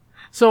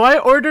So I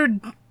ordered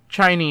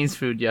Chinese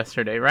food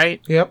yesterday,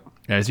 right? Yep.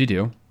 As you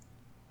do.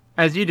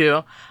 As you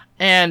do.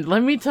 And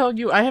let me tell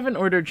you, I haven't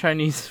ordered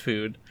Chinese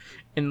food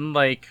in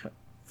like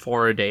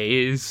 4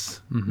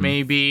 days,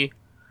 maybe.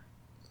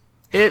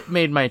 It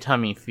made my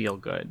tummy feel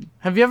good.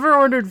 Have you ever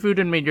ordered food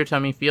and made your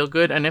tummy feel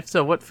good? And if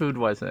so, what food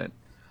was it?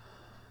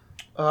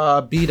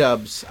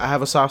 B-dubs. I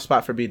have a soft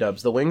spot for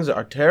B-dubs. The wings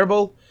are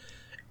terrible,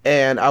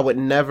 and I would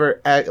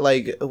never act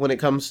like when it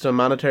comes to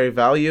monetary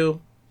value,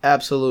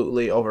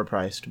 absolutely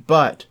overpriced.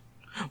 But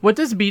What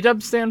does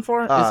B-dub stand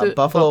for? Is it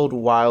Buffalo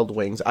Wild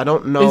Wings. I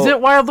don't know. Is it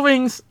Wild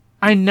Wings?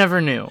 I never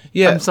knew.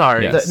 Yeah, I'm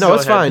sorry. Yes. No, Go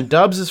it's ahead. fine.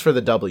 Dubs is for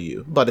the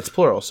W, but it's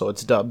plural, so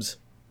it's dubs.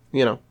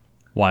 You know.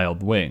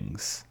 Wild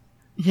Wings.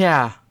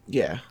 Yeah.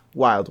 Yeah,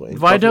 Wild Wings.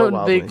 Why Buffalo don't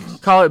Wild they Wings.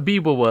 call it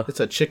Biwawa? It's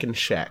a chicken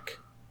shack.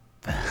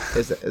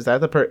 Is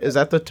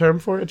that the term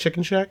for it? A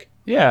chicken shack?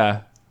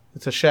 Yeah.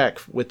 It's a shack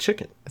with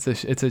chicken. It's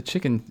a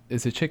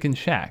chicken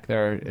shack.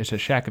 It's a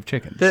shack of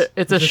chickens.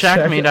 It's a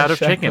shack made out of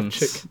shack chickens.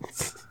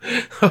 chickens.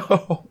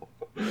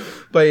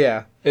 But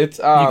yeah, it's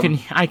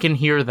I can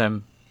hear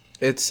them.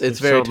 it's very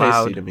so tasty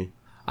loud. to me.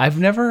 I've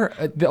never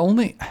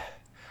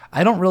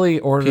I don't really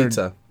order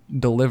Pizza.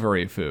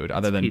 delivery food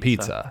other than pizza.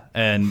 pizza.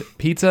 And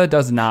pizza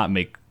does not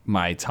make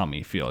my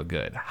tummy feel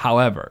good.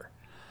 However,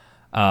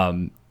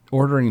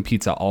 ordering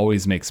pizza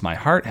always makes my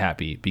heart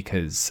happy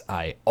because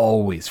I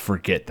always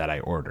forget that I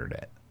ordered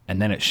it.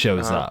 And then it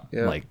shows up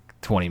yeah. like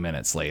 20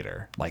 minutes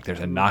later. Like there's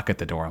a knock at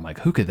the door. I'm like,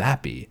 who could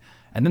that be?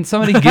 And then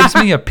somebody gives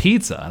me a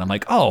pizza and I'm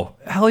like, oh,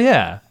 hell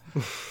yeah.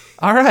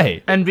 All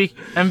right. And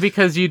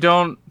because you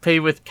don't pay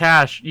with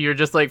cash, you're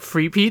just like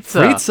free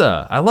pizza.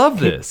 Pizza. I love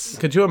this.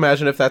 Could you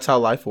imagine if that's how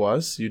life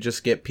was? You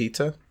just get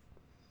pizza.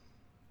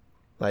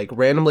 Like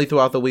randomly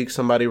throughout the week,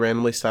 somebody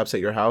randomly stops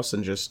at your house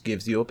and just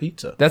gives you a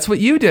pizza. That's what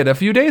you did a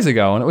few days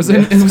ago, and it was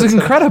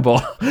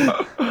incredible.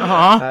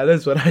 That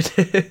is what I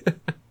did.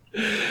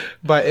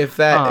 But if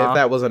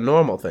that was a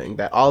normal thing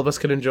that all of us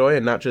could enjoy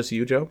and not just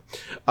you, Joe,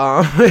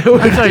 it would-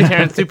 I'm sorry,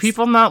 Terrence. Do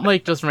people not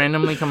like just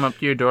randomly come up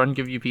to your door and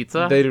give you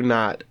pizza? they do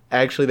not.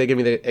 Actually, they give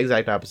me the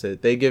exact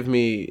opposite. They give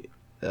me.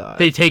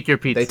 They take your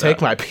pizza. They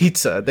take my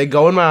pizza. They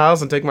go in my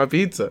house and take my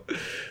pizza.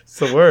 It's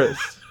the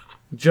worst.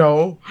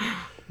 Joe.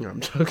 No, I'm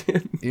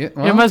joking. Yeah, It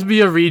well, must be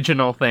a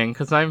regional thing,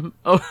 because I'm.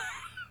 Oh,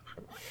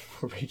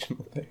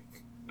 Regional thing.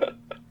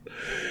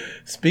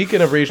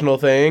 Speaking of regional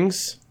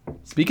things,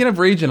 speaking of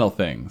regional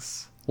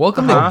things,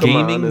 welcome to Uh-huh.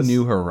 Gaming Pokemon is-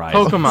 New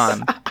Horizons.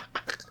 Pokemon.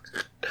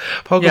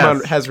 Pokemon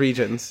Yes. has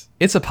regions.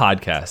 It's a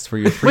podcast for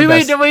your three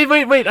wait,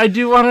 best... wait. I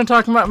do want to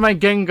talk about my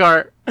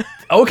Gengar.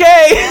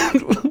 Okay!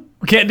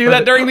 We can't do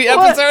that during the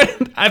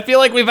episode. I feel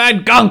like we've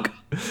had gunk.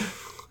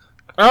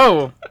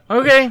 Oh,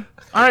 okay.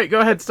 All right, go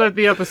ahead. Start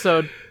the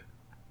episode.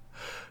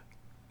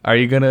 Are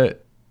you gonna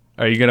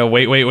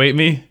wait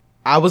me?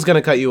 I was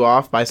gonna cut you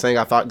off by saying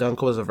I thought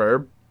gunk was a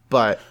verb,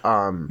 but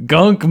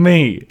Gunk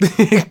me.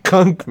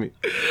 gunk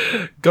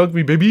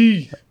me,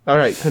 baby. All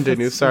right,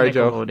 continue. That's Sorry,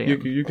 Joe.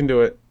 Nickelodeon. You can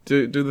do it.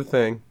 Do the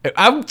thing.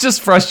 I'm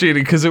just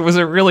frustrated because it was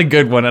a really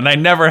good one, and I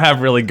never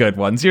have really good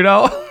ones, you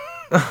know?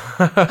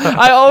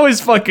 I always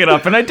fuck it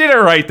up, and I did it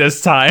right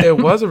this time. It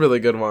was a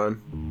really good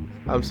one.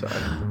 I'm sorry.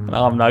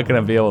 No, I'm not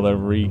gonna be able to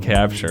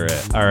recapture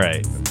it. All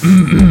right.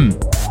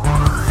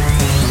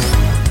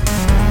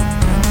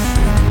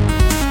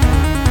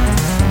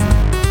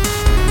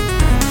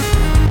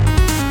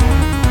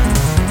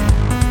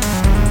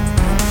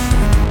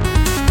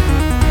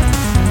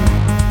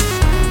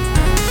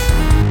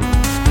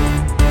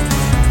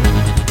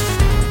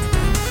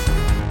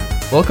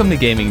 Welcome to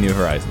Gaming New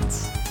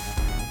Horizons.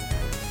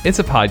 It's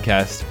a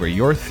podcast where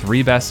your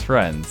three best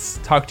friends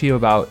talk to you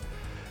about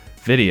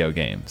video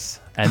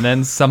games and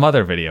then some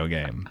other video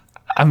game.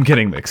 I'm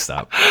getting mixed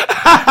up.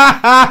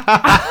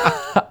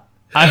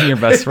 I'm your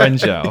best friend,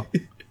 Joe.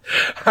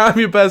 I'm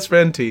your best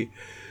friend, T.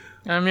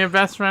 I'm your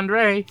best friend,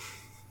 Ray.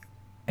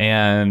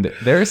 And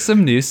there's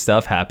some new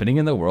stuff happening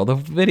in the world of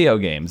video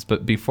games.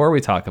 But before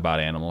we talk about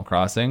Animal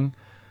Crossing,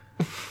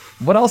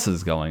 what else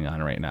is going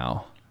on right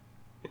now?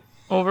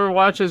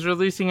 Overwatch is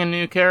releasing a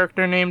new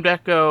character named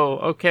Echo.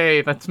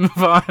 Okay, let's move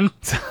on.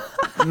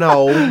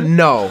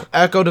 No.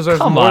 Echo deserves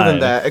Come more on. than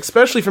that,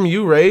 especially from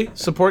you, Ray.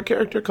 Support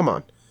character. Come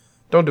on,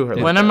 don't do her.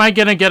 When am I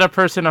gonna get a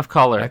person of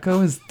color? Echo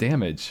is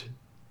damage.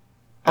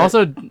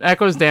 Also,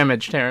 Echo's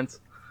damage, Terrence.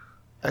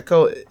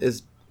 Echo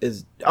is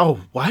oh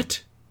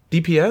what?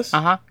 DPS?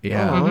 Uh huh.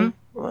 Yeah. Oh,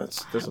 well,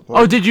 that's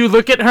disappointing. Oh, did you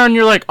look at her and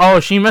you're like,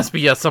 oh, she must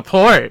be a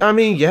support? I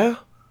mean, yeah.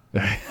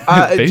 Did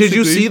you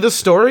Basically. see the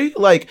story?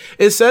 Like,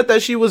 it said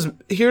that she was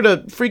here to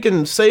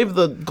freaking save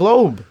the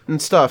globe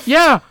and stuff.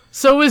 Yeah.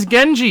 So is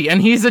Genji,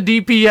 and he's a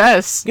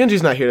DPS.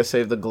 Genji's not here to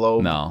save the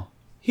globe. No.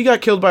 He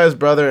got killed by his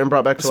brother and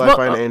brought back to life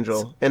by an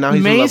angel, and now he's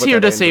in love May's with here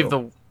that to save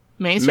angel. the.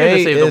 May's here to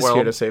May save the is here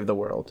world. to save the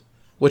world,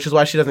 which is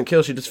why she doesn't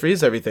kill. She just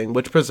frees everything,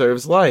 which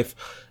preserves life.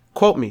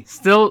 Quote me.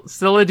 Still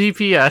a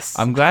DPS.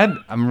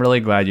 I'm really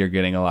glad you're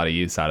getting a lot of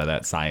use out of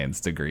that science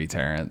degree,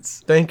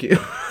 Terrence. Thank you.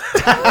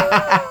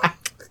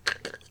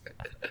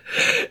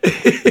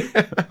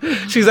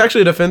 She's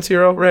actually a defense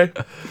hero, Ray.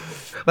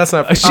 That's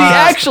not. She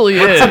actually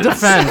is.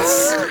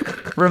 Defense.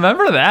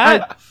 Remember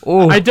that?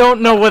 Oh, I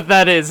don't know what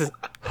that is.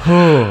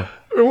 Remember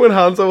when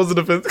Hanzo was a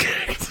defense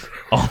character?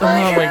 Oh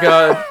my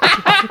god.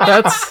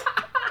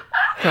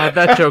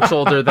 That joke's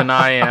older than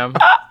I am.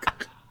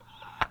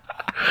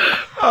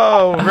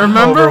 Oh,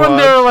 Remember when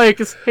they Overwatch. were like,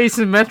 hey,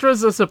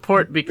 Symmetra's a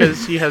support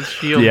because she has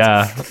shields?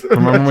 yeah.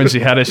 Remember when she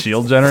had a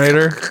shield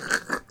generator?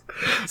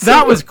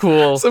 That was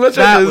cool.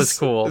 That was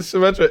cool.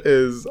 Symmetra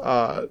is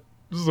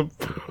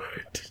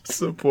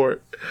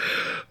support.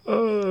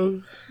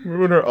 Remember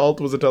when her ult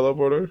was a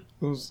teleporter?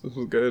 It was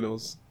good. It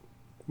was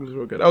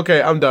real good.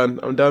 Okay, I'm done.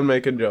 I'm done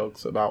making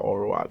jokes about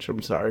Overwatch.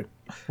 I'm sorry.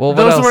 Well, what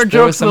Those else? weren't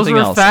There was jokes, those something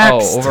were else.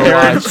 facts, Oh,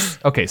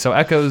 Overwatch. Okay, so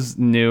Echo's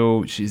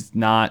new. She's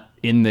not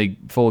in the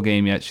full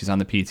game yet. She's on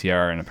the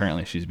PTR, and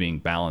apparently she's being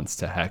balanced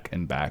to heck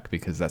and back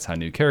because that's how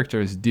new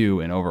characters do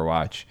in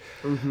Overwatch.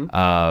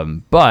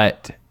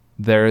 But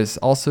there's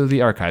also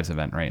the Archives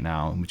event right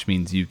now, which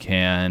means you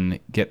can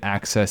get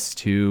access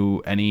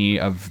to any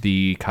of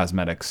the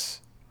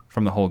cosmetics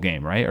from the whole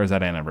game, right? Or is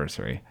that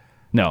Anniversary?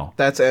 No,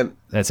 That's that's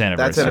That's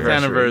Anniversary.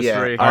 Anniversary.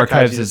 Yeah.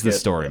 Archives you is just the get.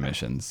 story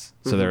missions,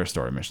 so there are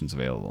story missions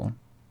available.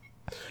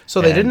 So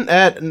they And- didn't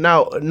add.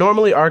 Now,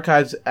 normally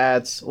Archives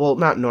adds. Well,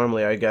 not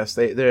normally, I guess.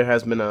 There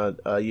has been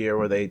a year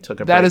where they took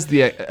a That break. is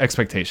the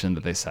expectation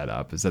that they set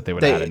up, is that they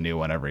would add a new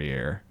one every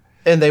year.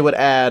 And they would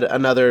add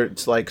another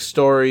like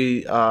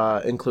story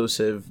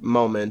inclusive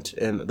moment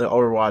in the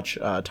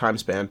Overwatch time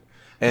span.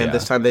 And Yeah.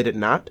 this time they did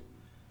not.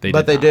 They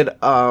But did they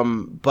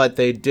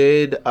not.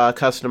 did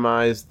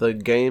customize the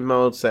game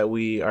modes that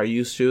we are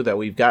used to, that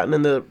we've gotten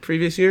in the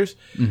previous years,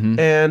 Mm-hmm.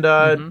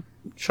 and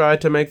tried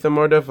to make them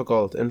more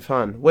difficult and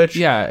fun. Which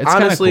Yeah, it's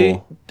kinda honestly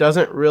cool.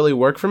 doesn't really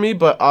work for me,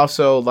 but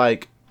also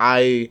like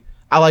I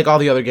like all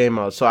the other game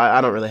modes, so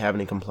I don't really have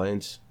any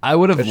complaints. I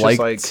would have it's just liked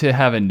like- to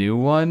have a new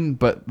one,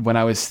 but when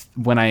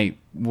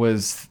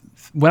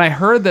I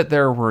heard that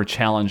there were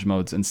challenge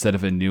modes instead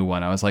of a new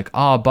one, I was like,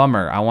 oh,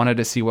 bummer. I wanted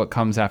to see what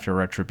comes after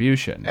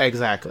Retribution.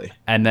 Exactly.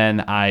 And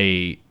then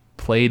I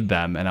played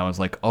them and I was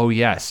like, oh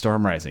yeah,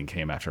 Storm Rising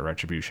came after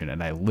Retribution,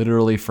 and I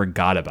literally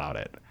forgot about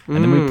it.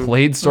 And then we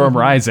played Storm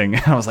Rising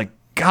and I was like,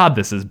 God,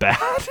 this is bad.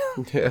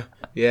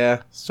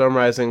 Yeah. Storm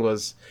Rising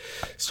was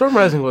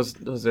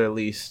their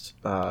least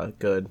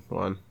good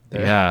one.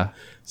 Yeah.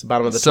 It's the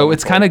bottom of the So totem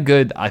it's pole. kind of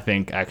good, I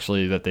think,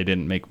 actually, that they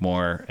didn't make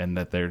more and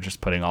that they're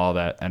just putting all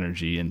that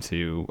energy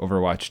into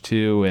Overwatch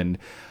 2. And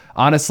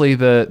honestly,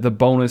 the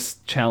bonus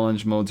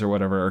challenge modes or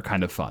whatever are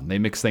kind of fun. They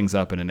mix things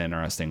up in an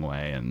interesting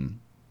way, and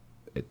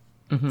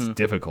it's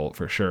difficult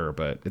for sure,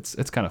 but it's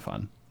kind of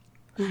fun.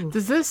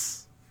 Does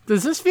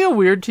this feel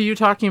weird to you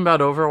talking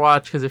about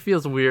Overwatch? Because it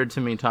feels weird to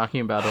me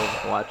talking about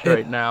Overwatch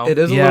right now. It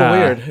is a Yeah.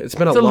 little weird. It's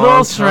been It's a a long little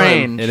time.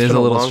 strange. It It's is been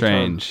a little long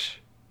time. strange.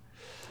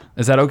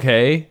 Is that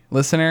okay,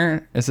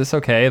 listener? Is this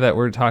okay that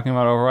we're talking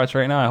about Overwatch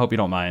right now? I hope you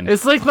don't mind.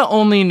 It's like the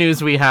only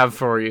news we have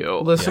for you.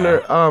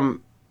 Listener,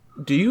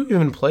 do you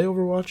even play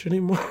Overwatch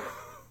anymore?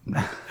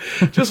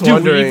 Just Do we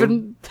wondering.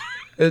 even...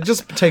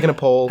 Just taking a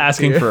poll.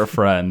 Asking here. for a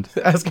friend.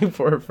 asking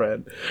for a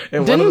friend.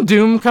 And one Didn't of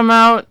Doom come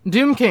out?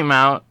 Doom came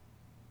out.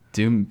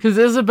 Doom Because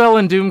Isabel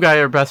and Doom Guy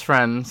are best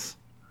friends.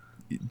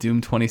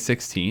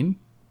 2016?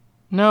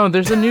 No,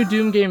 there's a new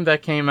Doom game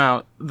that came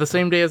out the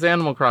same day as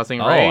Animal Crossing,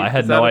 right? Oh, I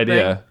had Is that no a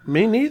idea. thing?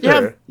 me neither.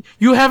 Yeah,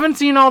 you haven't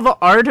seen all the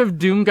art of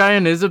Doom Guy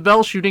and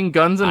Isabel shooting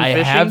guns and I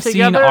fishing have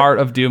together? seen art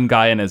of Doom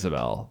Guy and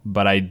Isabel,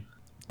 but I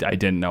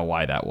didn't know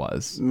why that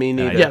was. Me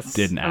And I neither. Yes.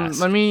 didn't ask.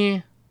 Let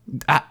me...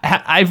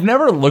 I've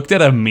never looked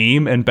at a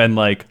meme and been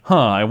like, huh,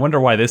 I wonder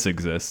why this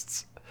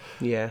exists.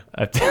 Yeah.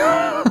 That's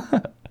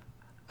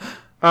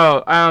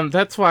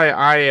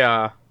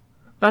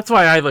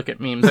why I look at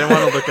memes. I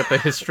want to look at the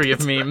history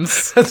of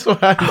memes. That's why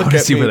I look to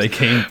at see where memes they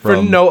came for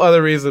from. no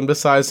other reason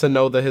besides to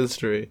know the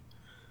history.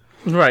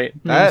 Right.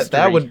 That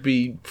memestory. would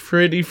be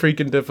pretty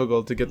freaking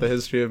difficult to get the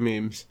history of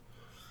memes.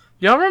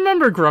 Y'all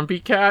remember Grumpy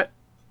Cat?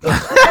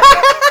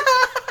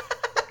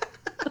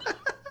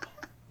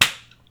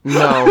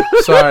 No,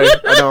 sorry,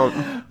 I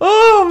don't.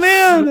 Oh,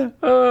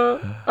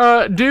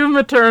 man! Doom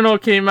Eternal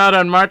came out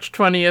on March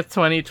 20th,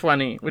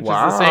 2020, which is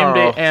the same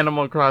day Wow.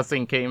 Animal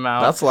Crossing came out.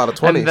 That's a lot of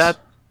 20s. And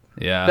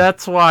Yeah.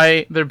 that's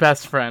why they're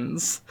best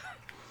friends.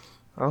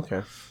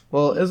 Okay.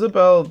 Well,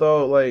 Isabel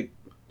though, like,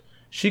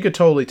 she could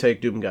totally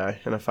take Doom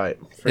Guy in a fight.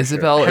 For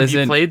Isabel Have you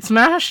isn't... played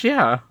Smash?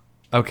 Yeah.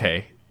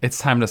 Okay, it's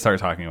time to start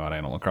talking about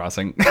Animal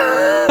Crossing.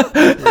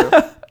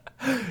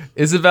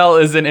 Isabel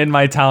isn't in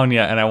my town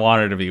yet, and I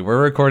want her to be.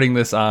 We're recording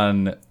this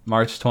on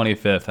March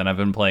 25th, and I've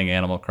been playing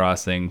Animal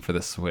Crossing for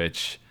the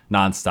Switch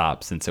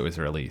nonstop since it was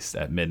released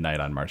at midnight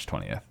on March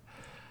 20th.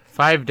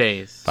 5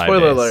 days. 5 Spoiler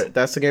days. alert!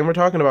 That's the game we're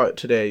talking about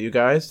today, you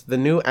guys. The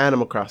new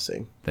Animal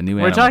Crossing. The new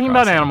We're Animal talking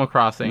about Crossing. Animal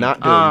Crossing.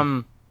 Not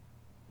Doom.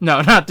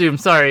 No, not Doom.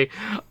 Sorry.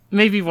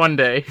 Maybe one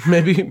day.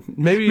 Maybe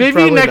Maybe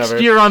probably next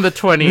never. year on the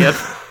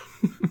 20th.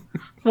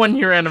 1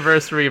 year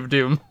anniversary of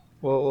Doom.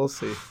 We'll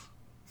see.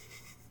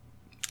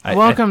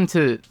 Welcome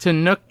to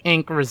Nook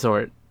Inc.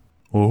 Resort.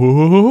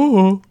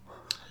 Oh.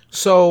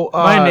 So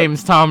My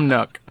name's Tom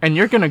Nook, and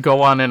you're gonna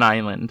go on an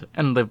island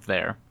and live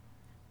there.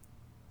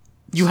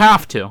 You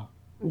have to.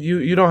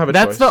 You don't have a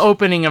That's choice. the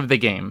opening of the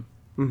game.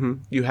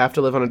 You have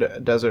to live on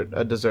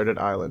a deserted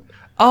island.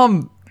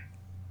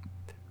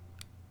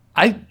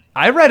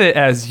 I read it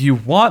as you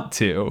want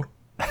to.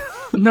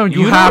 No,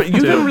 you have to. You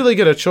didn't really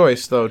get a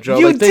choice, though, Joe.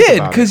 You Like, think did,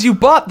 about it. because you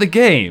bought the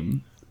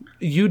game.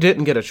 You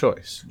didn't get a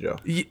choice, Joe.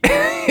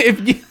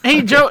 If you,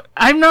 Hey, Joe,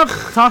 I'm not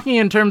talking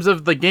in terms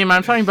of the game.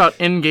 I'm talking about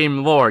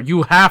in-game lore.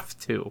 You have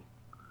to.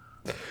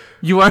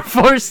 You are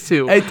forced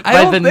to. I by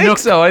don't the think Nook.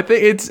 so. I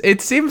think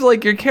it seems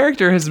like your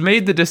character has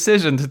made the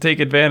decision to take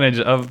advantage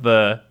of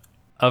the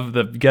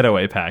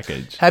getaway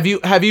package. Have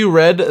you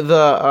read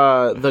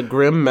the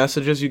grim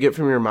messages you get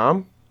from your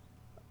mom?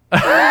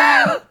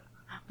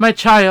 My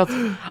child.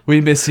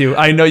 We miss you.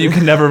 I know you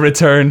can never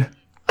return.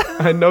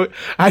 I know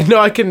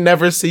I can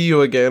never see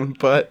you again,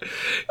 but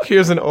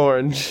here's an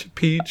orange,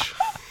 peach.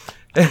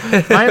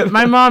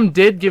 My mom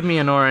did give me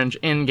an orange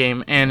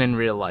in-game and in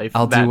real life.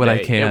 I'll do that what I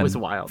day. can. It was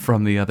wild.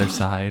 From the other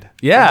side.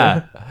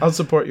 Yeah, I'll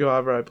support you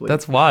however I please.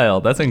 that's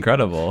wild. That's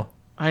incredible.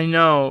 I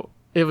know.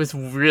 It was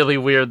really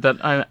weird that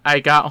I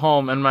got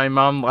home and my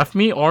mom left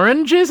me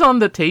oranges on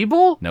the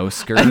table. No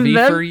scurvy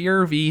then- for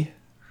Yervy.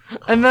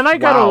 And then I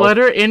got Wow. a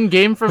letter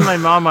in-game from my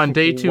mom on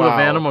day 2 of Wow.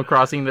 Animal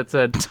Crossing that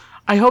said,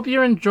 I hope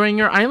you're enjoying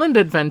your island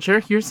adventure.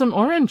 Here's some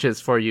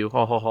oranges for you.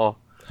 Ho ho ho.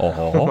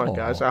 Oh my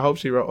gosh! I hope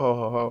she wrote ho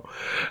ho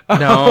ho.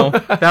 No,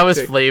 that was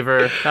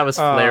flavor. That was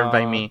flared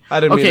by me. I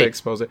didn't mean to Okay,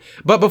 expose it.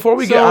 But before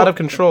we get So- out of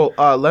control,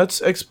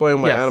 let's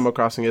explain what Yes. Animal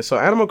Crossing is. So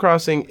Animal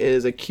Crossing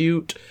is a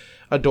cute,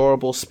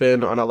 adorable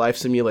spin on a life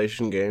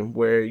simulation game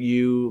where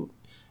you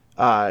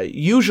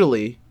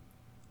usually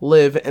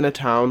live in a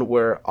town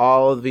where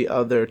all of the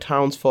other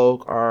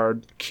townsfolk are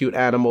cute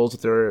animals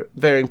with their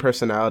varying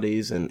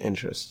personalities and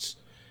interests.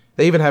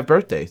 They even have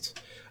birthdays.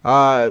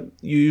 You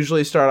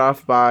usually start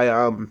off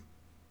by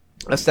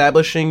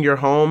establishing your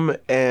home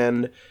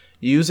and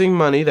using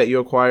money that you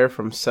acquire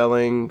from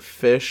selling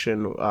fish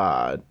and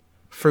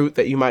fruit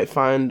that you might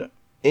find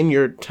in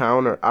your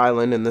town or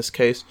island in this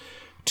case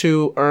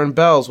to earn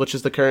bells, which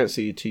is the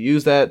currency, to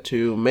use that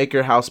to make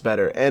your house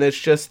better. And it's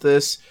just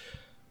this,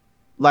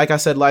 like I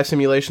said, life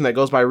simulation that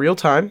goes by real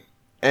time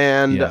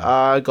and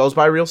goes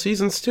by real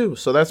seasons too.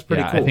 So that's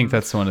pretty cool. I think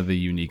that's one of the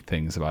unique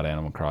things about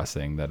Animal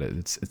Crossing, that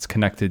it's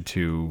connected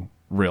to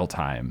real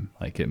time.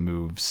 Like it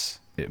moves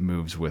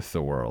with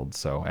the world.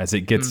 So as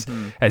it gets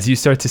as you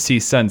start to see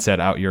sunset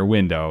out your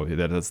window,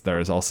 there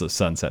is also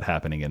sunset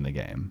happening in the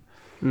game.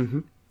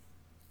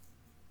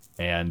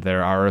 And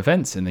there are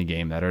events in the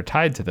game that are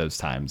tied to those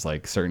times.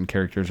 Like certain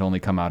characters only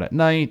come out at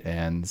night,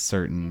 and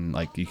certain,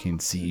 like, you can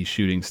see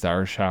shooting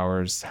star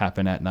showers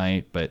happen at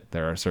night, but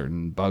there are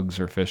certain bugs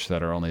or fish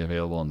that are only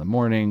available in the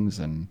mornings.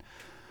 And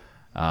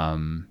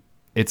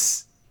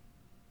it's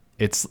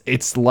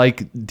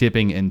like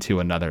dipping into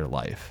another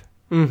life.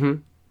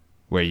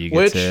 Where you get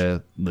Which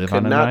to live could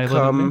on an not island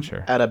come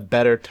adventure. at a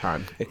better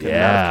time. It could not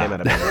Yeah. have came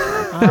at a better time.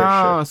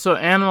 Oh, so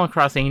Animal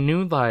Crossing,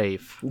 new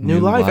life.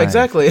 New life,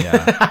 exactly.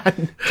 Yeah.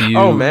 Do you,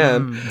 Oh,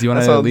 man. Do you want That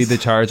to sounds lead the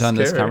charge on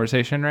this scary.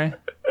 conversation, Ray?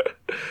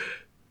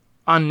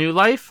 On new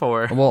life,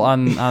 or Well,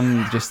 on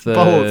just the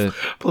Both,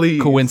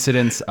 please.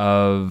 coincidence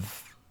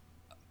of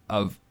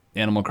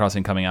Animal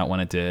Crossing coming out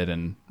when it did,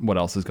 and what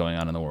else is going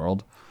on in the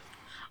world.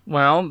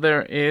 well,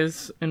 there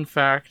is in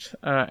fact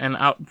an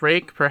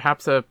outbreak,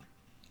 perhaps a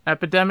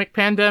epidemic,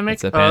 pandemic.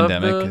 It's a of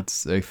pandemic. the-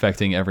 It's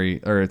affecting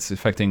it's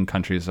affecting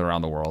countries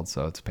around the world,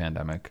 so it's a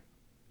pandemic.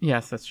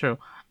 Yes, that's true.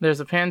 There's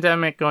a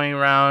pandemic going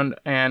around,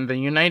 and the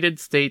United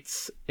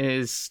States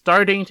is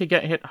starting to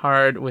get hit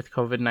hard with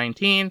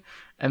COVID-19,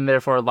 and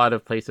therefore a lot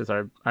of places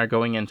are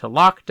going into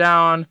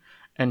lockdown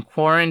and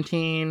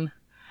quarantine.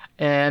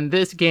 And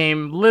this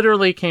game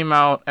literally came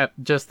out at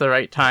just the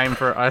right time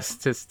for us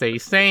to stay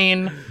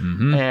sane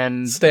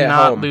and Stay at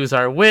not home. lose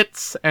our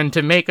wits, and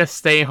to make us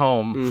stay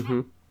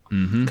home.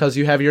 Because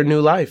you have your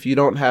new life. You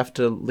don't have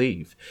to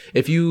leave.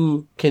 If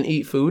you can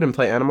eat food and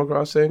play Animal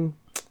Crossing.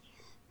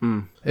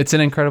 It's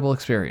an incredible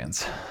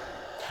experience.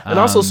 And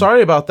also,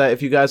 sorry about that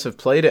if you guys have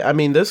played it. I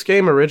mean, this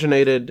game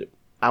originated,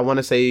 I want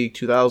to say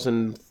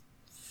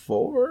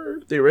 2004,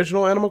 the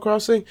original Animal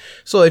Crossing.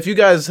 So if you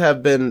guys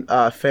have been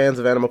fans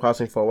of Animal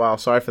Crossing for a while,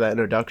 sorry for that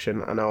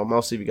introduction. I know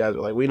most of you guys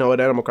are like, we know what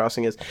Animal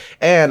Crossing is.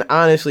 And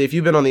honestly, if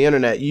you've been on the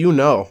internet, you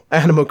know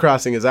Animal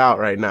Crossing is out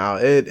right now.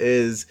 It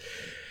is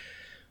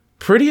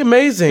pretty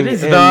amazing. It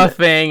is and- the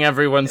thing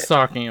everyone's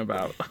talking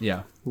about.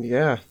 Yeah.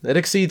 Yeah, it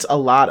exceeds a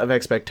lot of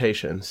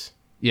expectations.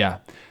 Yeah.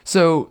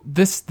 So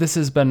this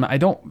has been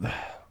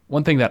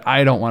one thing that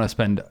I don't want to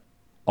spend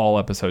all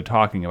episode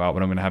talking about,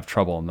 but I'm going to have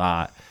trouble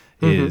not,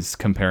 is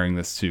comparing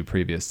this to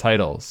previous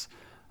titles.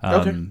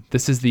 Okay.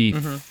 This is the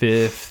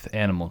fifth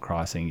Animal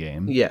Crossing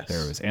game. Yes.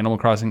 There was Animal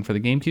Crossing for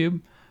the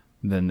GameCube.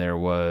 Then there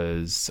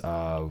was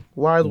Wild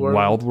World.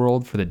 Wild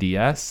World for the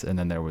DS, and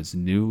then there was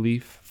New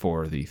Leaf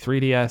for the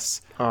 3DS.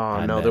 Oh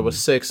and no, then, there was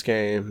 6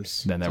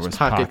 games. Then there Just was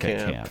Pocket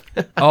Camp.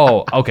 Camp.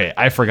 Oh, okay.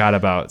 I forgot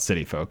about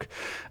City Folk.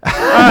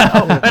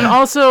 And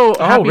also,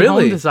 Happy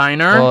really? Home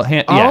Designer. Well,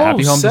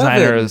 Happy Home 7.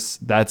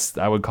 Designers.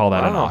 I would call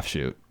that an Wow.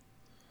 offshoot.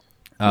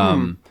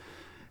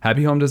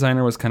 Happy Home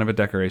Designer was kind of a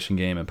decoration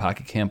game, and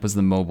Pocket Camp was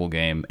the mobile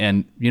game.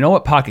 And you know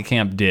what Pocket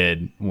Camp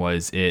did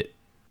was it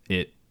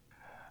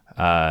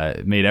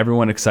made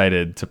everyone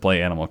excited to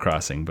play Animal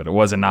Crossing, but it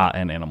was not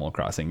an Animal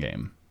Crossing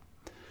game.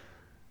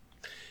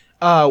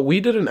 We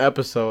did an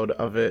episode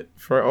of it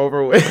for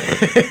over.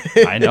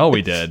 I know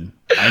we did.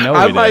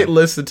 I might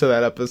listen to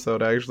that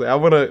episode. Actually, I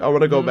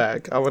wanna go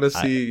back. I wanna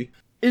see.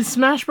 Is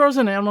Smash Bros.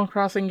 An Animal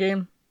Crossing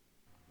game?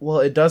 Well,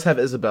 it does have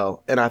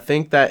Isabelle, and I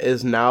think that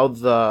is now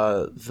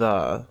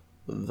the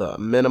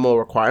minimal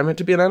requirement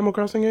to be an Animal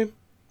Crossing game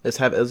is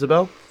have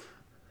Isabelle.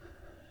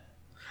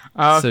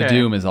 Okay. So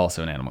Doom is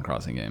also an Animal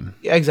Crossing game.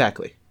 Yeah,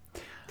 exactly.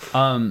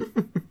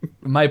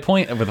 My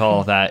point with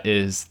all of that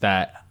is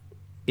that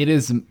it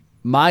is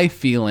my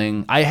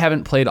feeling. I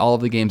haven't played all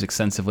of the games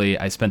extensively.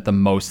 I spent the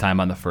most time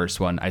on the first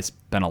one. I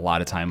spent a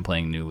lot of time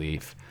playing New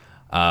Leaf.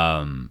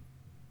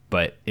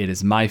 But it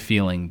is my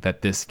feeling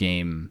that this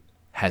game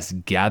has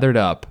gathered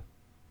up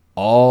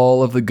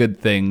all of the good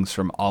things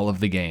from all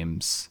of the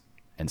games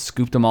and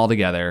scooped them all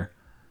together.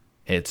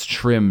 It's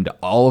trimmed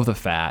all of the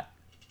fat,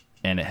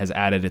 and it has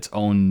added its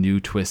own new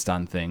twist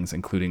on things,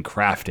 including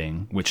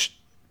crafting, which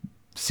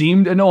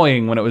seemed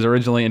annoying when it was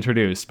originally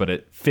introduced, but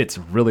it fits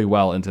really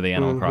well into the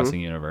Animal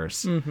Crossing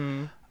universe.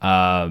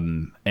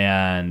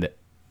 And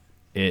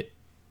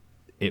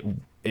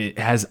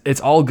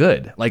it's all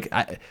good. Like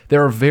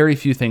there are very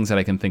few things that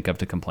I can think of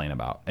to complain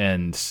about,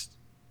 and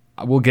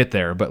we'll get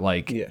there. But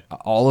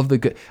all of the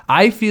good,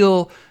 I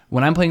feel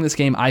when I'm playing this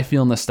game, I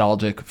feel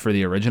nostalgic for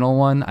the original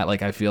one.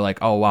 I feel like,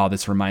 oh wow,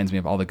 this reminds me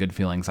of all the good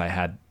feelings I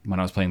had when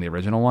I was playing the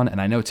original one.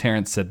 And I know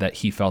Terrence said that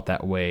he felt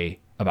that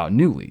way about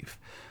New Leaf.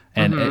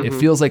 And it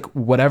feels like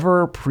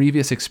whatever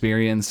previous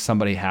experience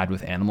somebody had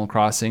with Animal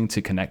Crossing to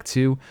connect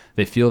to,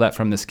 they feel that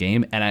from this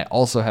game. And I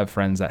also have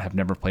friends that have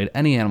never played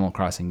any Animal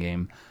Crossing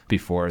game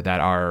before that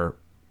are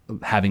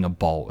having a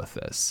ball with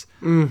this.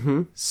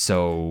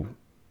 So,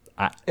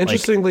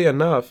 interestingly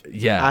enough,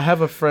 I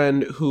have a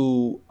friend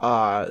who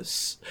I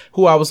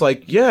was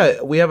like,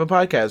 yeah, we have a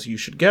podcast. You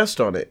should guest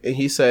on it. And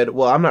he said,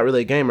 well, I'm not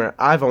really a gamer.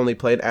 I've only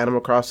played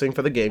Animal Crossing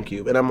for the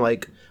GameCube. And I'm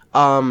like,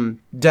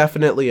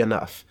 definitely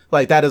enough.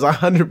 Like, that is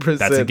 100%.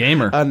 That's a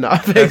gamer.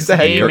 Enough.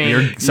 Exactly.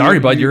 You're sorry,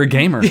 bud. You're a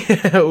gamer.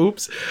 Yeah,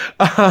 oops.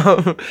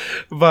 But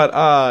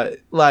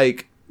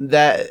like,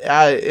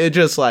 it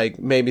just, like,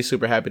 made me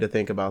super happy to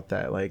think about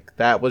that. Like,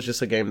 that was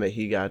just a game that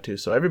he got to.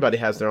 So everybody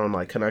has their own,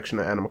 like, connection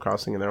to Animal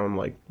Crossing in their own,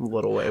 like,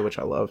 little way, which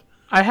I love.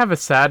 I have a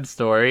sad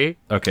story.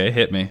 Okay,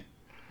 hit me.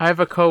 I have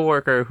a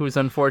coworker whose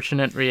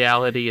unfortunate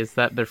reality is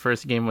that their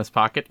first game was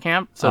Pocket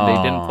Camp, so they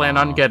didn't plan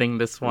on getting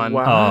this one.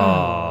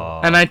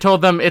 Wow. And I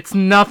told them it's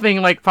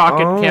nothing like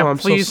Pocket Camp. I'm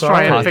so Please sorry.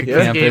 try and Pocket pick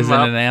this Camp game isn't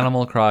up. an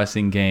Animal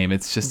Crossing game.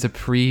 It's just a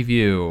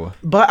preview.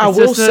 But I It's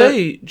will just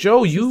say,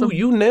 Joe,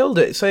 you nailed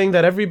it, saying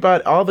that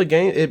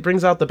it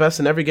brings out the best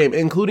in every game,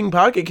 including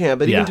Pocket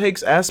Camp. It even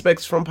takes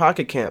aspects from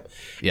Pocket Camp.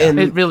 Yeah. And,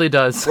 It really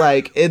does.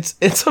 like,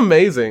 it's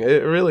amazing.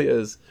 It really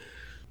is.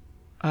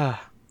 I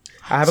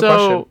have a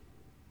question.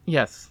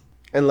 Yes.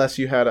 Unless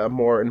you had a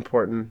more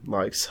important,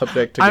 like,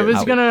 subject to get I was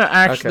out. going to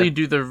actually Okay.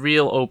 do the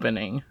real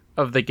opening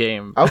of the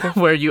game. Okay.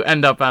 Where you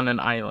end up on an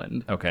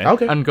island. Okay.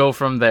 Okay. And go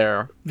from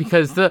there.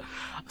 Because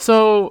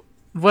so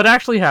what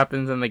actually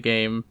happens in the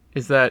game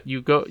is that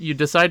you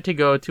decide to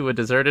go to a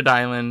deserted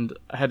island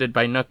headed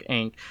by Nook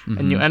Inc.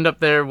 And you end up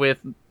there with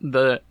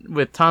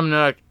Tom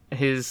Nook,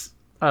 his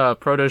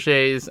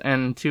proteges,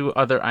 and 2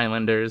 other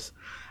islanders.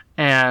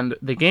 And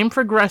the game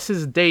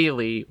progresses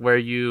daily where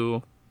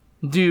you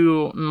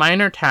do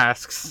minor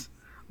tasks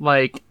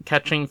like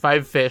catching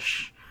 5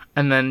 fish,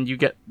 and then you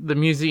get the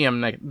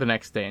museum the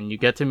next day, and you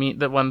get to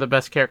meet one of the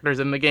best characters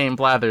in the game,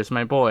 Blathers,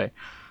 my boy.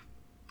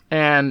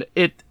 And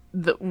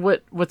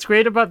what's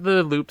great about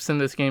the loops in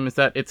this game is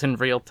that it's in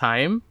real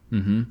time,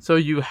 so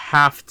you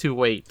have to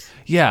wait.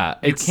 Yeah,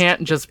 You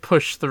can't just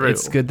push through.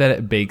 It's good that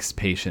it bakes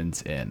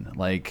patience in.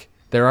 Like,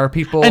 there are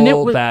people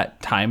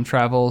that time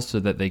travel so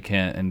that they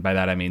can, and by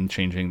that I mean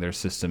changing their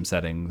system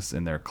settings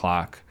in their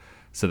clock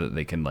so that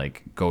they can,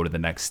 like, go to the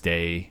next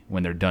day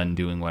when they're done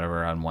doing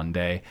whatever on one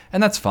day.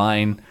 And that's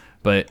fine.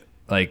 But,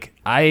 like,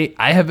 I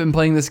have been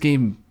playing this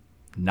game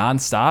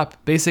nonstop,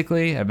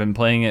 basically. I've been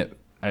playing it.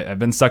 I've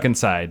been stuck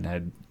inside.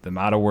 I'm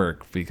out of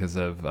work because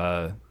of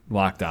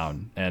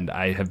lockdown. And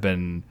I have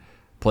been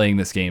playing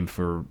this game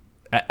for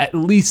at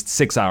least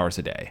 6 hours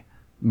a day.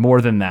 More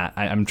than that,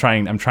 I'm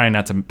trying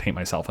not to paint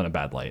myself in a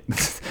bad light.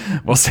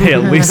 We'll say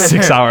at least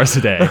 6 hours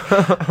a day,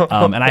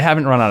 and I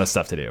haven't run out of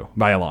stuff to do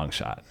by a long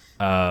shot.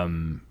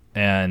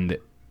 And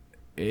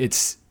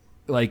it's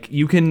like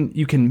you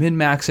can min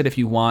max it if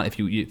you want,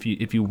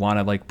 if you want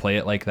to, like, play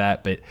it like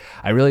that. But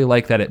I really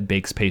like that it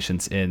bakes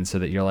patience in so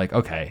that you're like,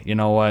 okay, you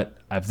know what?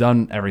 I've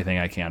done everything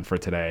I can for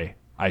today.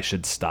 I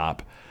should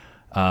stop.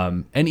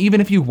 And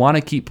even if you want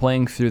to keep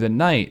playing through the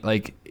night,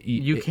 like,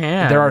 you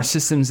can. There are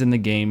systems in the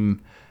game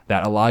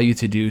that allow you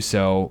to do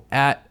so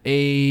at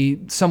a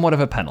somewhat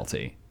of a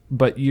penalty,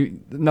 but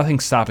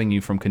nothing's stopping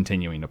you from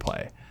continuing to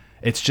play.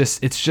 It's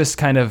just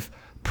kind of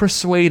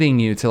persuading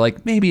you to,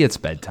 like, maybe it's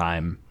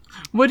bedtime.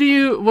 What do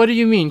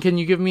you mean? Can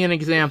you give me an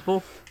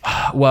example?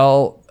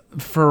 Well,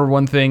 for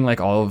one thing,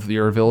 like all of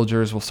your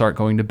villagers will start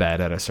going to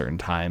bed at a certain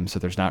time, so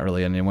there's not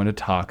really anyone to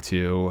talk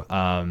to.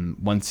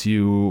 Once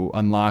you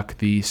unlock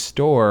the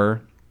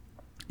store,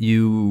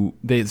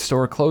 the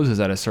store closes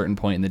at a certain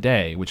point in the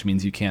day, which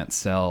means you can't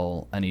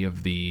sell any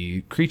of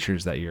the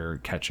creatures that you're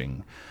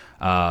catching.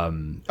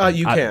 You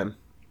can.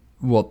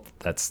 Well,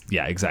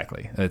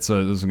 exactly. That's what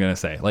I was going to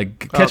say.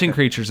 Like, catching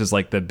creatures is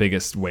like the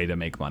biggest way to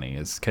make money,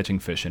 is catching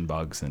fish and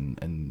bugs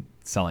and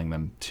selling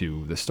them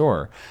to the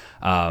store.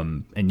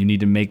 And you need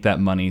to make that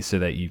money so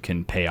that you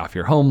can pay off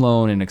your home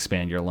loan and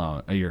expand your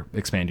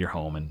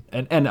home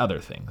and other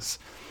things.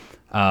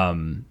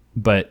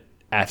 But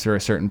after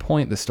a certain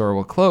point, the store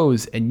will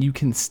close, and you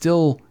can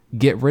still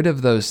get rid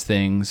of those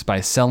things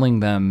by selling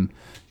them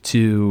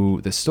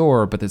to the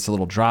store, but it's a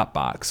little drop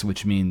box,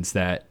 which means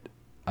that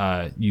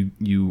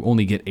you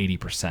only get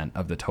 80%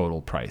 of the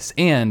total price,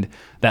 and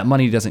that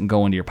money doesn't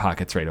go into your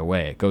pockets right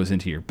away. It goes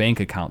into your bank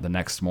account the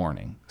next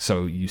morning.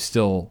 So you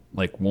still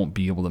won't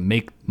be able to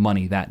make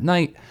money that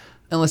night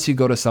unless you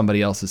go to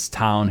somebody else's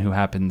town who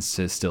happens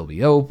to still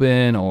be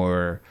open,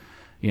 or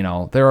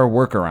there are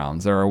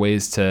workarounds. There are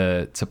ways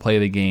to play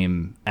the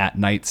game at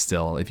night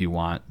still if you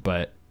want,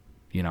 but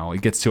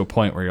it gets to a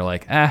point where you're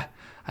like, I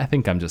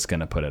think I'm just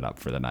gonna put it up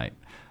for the night.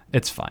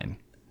 It's fine.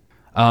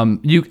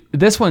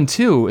 This one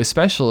too,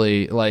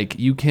 especially,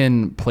 you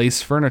can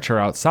place furniture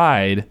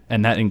outside,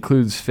 and that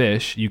includes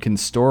fish. You can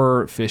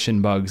store fish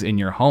and bugs in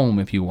your home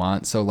if you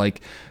want. So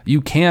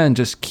you can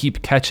just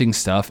keep catching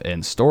stuff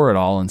and store it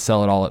all and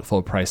sell it all at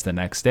full price the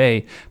next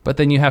day. But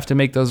then you have to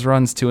make those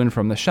runs to and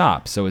from the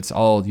shop. So it's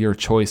all your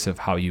choice of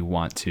how you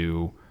want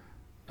to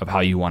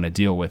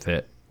deal with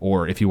it,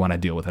 or if you want to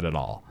deal with it at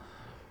all.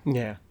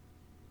 Yeah.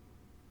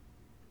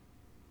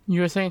 You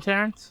were saying,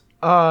 Terrence?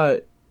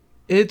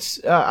 It's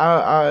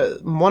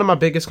one of my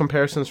biggest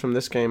comparisons from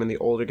this game and the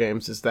older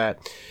games is that,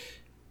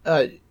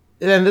 and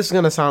this is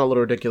gonna sound a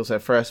little ridiculous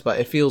at first, but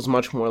it feels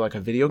much more like a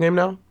video game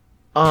now.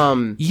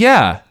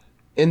 Yeah.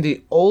 In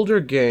the older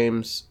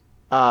games,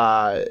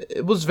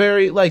 it was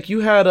very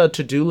you had a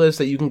to-do list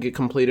that you can get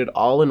completed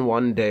all in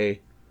one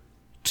day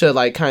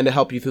to kind of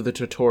help you through the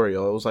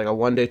tutorial. It was like a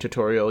one-day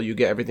tutorial. You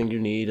get everything you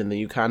need, and then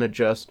you kind of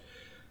just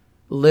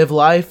live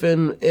life,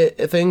 and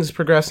things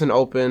progress and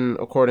open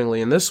accordingly.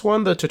 In this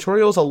one, the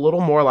tutorial is a little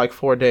more like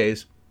 4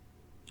 days,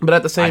 but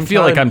at the same time, I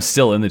feel like I'm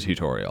still in the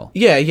tutorial.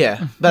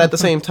 Yeah. But at the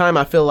same time,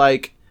 I feel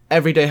like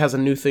every day has a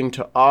new thing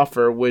to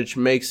offer, which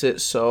makes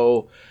it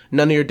so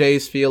none of your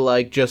days feel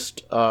like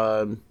just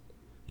a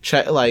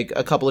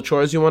couple of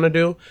chores you want to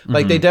do.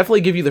 Mm-hmm. They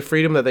definitely give you the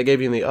freedom that they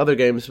gave you in the other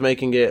games,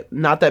 making it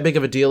not that big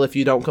of a deal if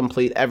you don't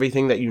complete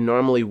everything that you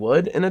normally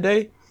would in a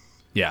day.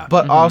 Yeah.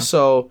 But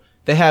also,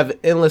 they have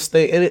endless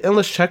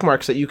check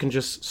marks that you can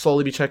just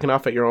slowly be checking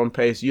off at your own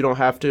pace. You don't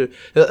have to.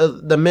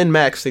 The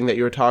min-max thing that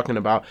you were talking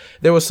about.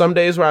 There was some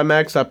days where I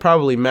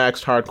probably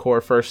maxed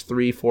hardcore first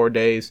 3-4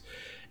 days.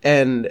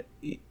 And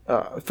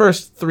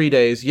first 3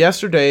 days.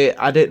 Yesterday,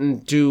 I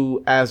didn't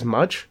do as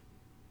much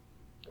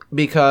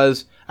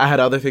because I had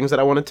other things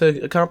that I wanted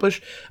to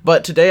accomplish.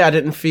 But today, I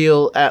didn't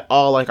feel at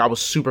all like I was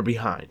super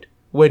behind,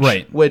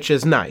 which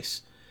is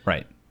nice.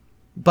 Right.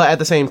 But at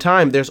the same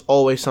time, there's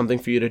always something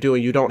for you to do,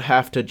 and you don't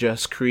have to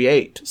just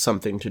create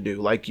something to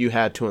do like you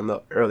had to in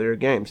the earlier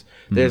games.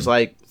 Mm-hmm. There's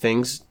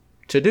things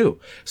to do.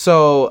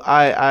 So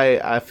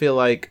I feel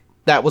like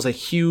that was a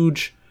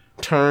huge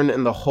turn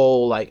in the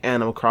whole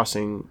Animal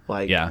Crossing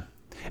yeah.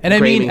 And I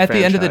mean, at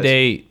the end of the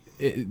day,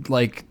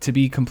 to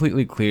be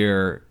completely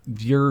clear,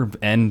 your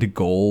end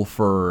goal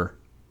for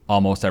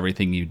almost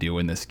everything you do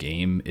in this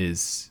game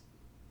is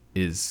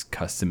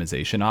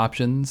customization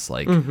options,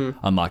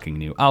 unlocking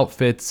new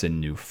outfits and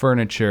new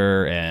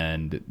furniture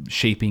and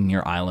shaping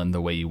your island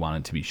the way you want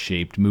it to be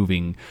shaped,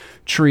 moving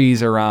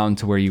trees around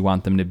to where you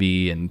want them to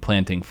be, and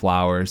planting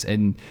flowers.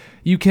 And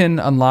you can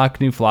unlock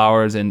new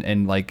flowers and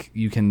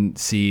you can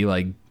see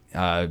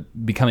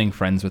becoming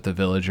friends with the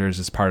villagers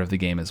as part of the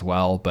game as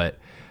well. But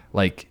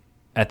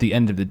at the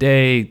end of the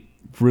day,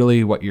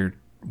 really what you're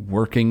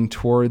working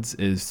towards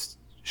is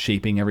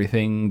shaping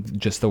everything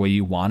just the way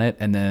you want it,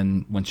 and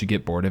then once you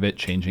get bored of it,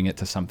 changing it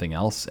to something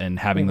else and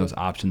having those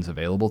options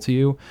available to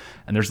you.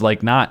 And there's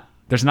not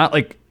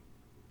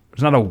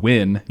a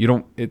win.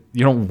 You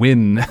don't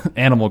win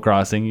Animal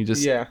Crossing. You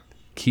just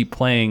keep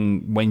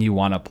playing when you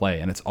want to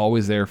play, and it's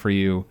always there for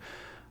you,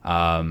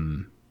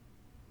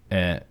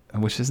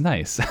 which is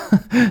nice.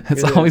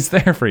 It's always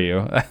there for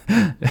you.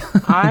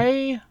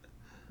 I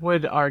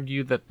would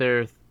argue that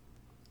there's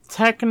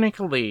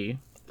technically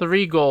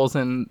 3 goals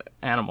in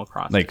Animal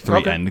Crossing.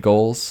 3 end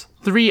goals?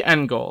 3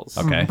 end goals.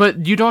 Okay.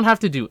 But you don't have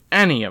to do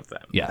any of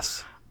them.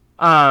 Yes.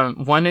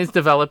 1 is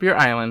develop your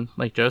island,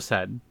 like Joe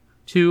said.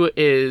 2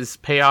 is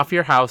pay off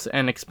your house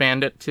and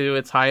expand it to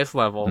its highest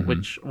level,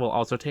 which will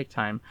also take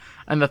time.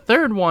 And the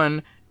 3rd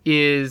one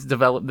is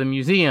develop the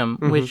museum,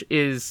 which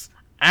is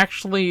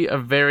actually a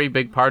very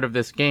big part of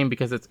this game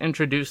because it's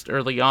introduced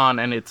early on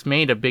and it's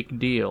made a big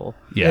deal.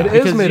 Yeah.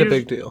 It is made a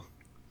big deal.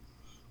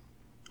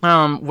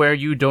 where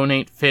you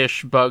donate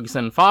fish, bugs,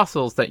 and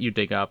fossils that you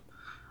dig up.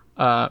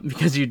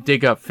 Because you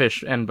dig up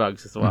fish and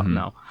bugs as well.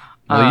 No.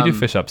 Well, you do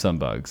fish up some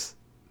bugs.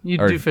 You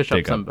Or do fish up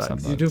dig some up bugs. some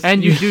bugs. You do-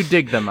 And you do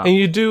dig them up. And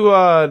you do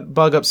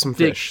bug up some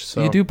fish.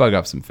 So. You do bug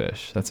up some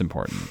fish. That's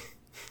important.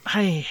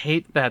 I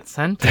hate that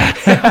sentence.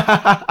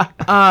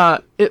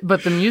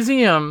 But the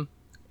museum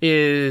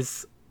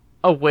is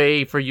a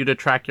way for you to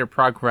track your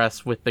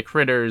progress with the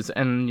critters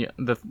and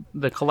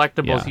the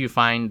collectibles Yeah. you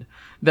find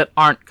that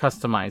aren't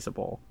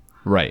customizable.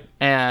 Right.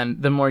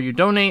 And the more you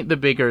donate, the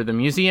bigger the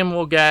museum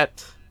will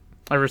get,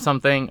 or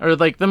something. Or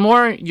like the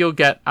more you'll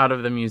get out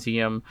of the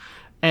museum.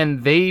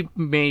 And they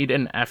made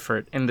an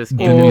effort in this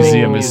game. The to make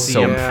museum is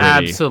so yeah.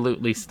 pretty.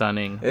 absolutely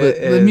stunning.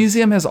 The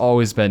museum has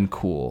always been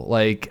cool.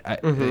 Like,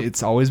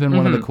 it's always been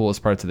one of Mm-hmm. the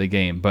coolest parts of the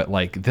game. But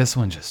like, this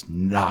one just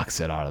knocks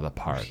it out of the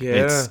park.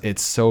 Yeah.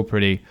 It's so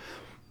pretty.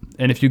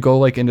 And if you go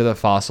like into the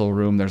fossil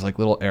room, there's like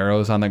little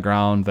arrows on the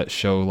ground that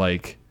show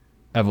like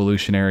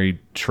evolutionary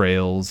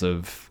trails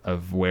of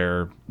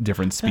where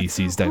different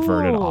species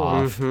diverted cool.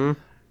 off.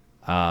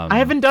 I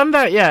haven't done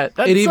that yet.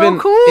 That's It even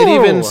so cool. it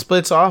even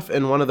splits off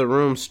in one of the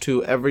rooms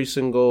to every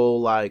single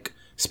like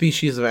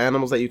species of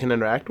animals that you can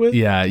interact with.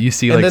 Yeah, you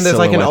see And like then there's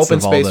like an silhouettes open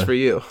of all space the- for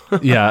you.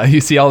 Yeah, you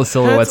see all the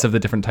silhouettes of the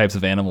different types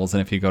of animals, and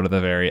if you go to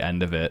the very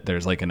end of it,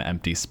 there's like an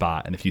empty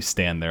spot, and if you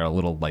stand there, a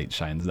little light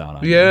shines down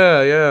on you.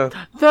 Yeah, yeah.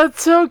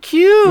 That's so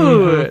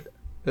cute.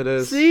 It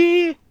is.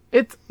 See,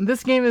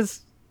 this game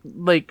is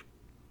like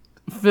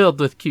filled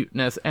with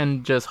cuteness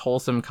and just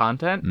wholesome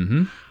content.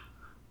 Mm-hmm.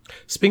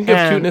 Speaking of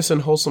And- cuteness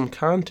and wholesome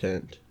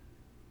content, kind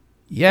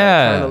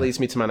Yeah. of leads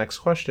me to my next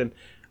question.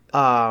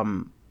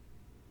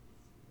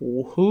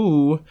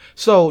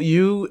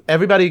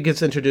 Everybody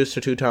gets introduced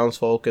to two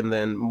townsfolk, and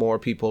then more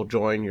people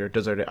join your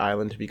deserted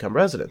island to become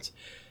residents.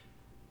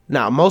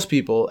 Now, most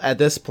people at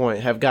this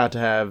point have got to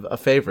have a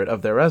favorite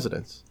of their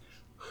residents.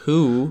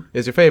 Who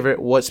is your favorite?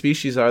 What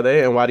species are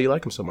they, and why do you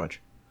like them so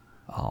much?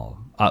 Oh,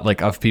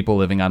 like of people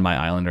living on my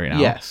island right now?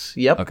 Yes.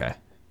 Yep. Okay.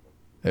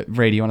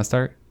 Ray, do you want to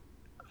start?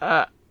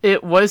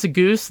 It was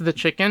Goose, the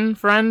chicken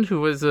friend,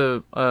 who was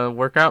a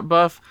workout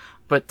buff,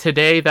 but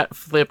today that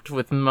flipped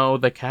with Mo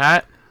the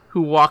cat,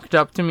 who walked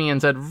up to me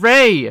and said,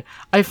 "Ray,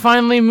 I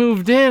finally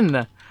moved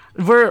in.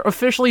 We're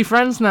officially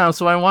friends now,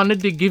 so I wanted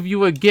to give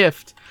you a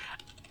gift."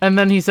 And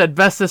then he said,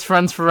 "Bestest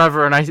friends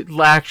forever," and I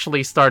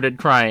actually started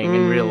crying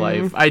in real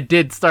life. I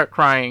did start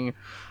crying.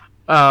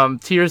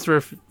 Tears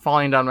were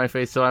falling down my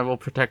face, so I will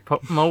protect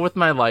Mo with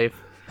my life.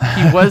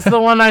 He was the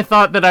one I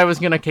thought that I was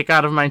going to kick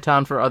out of my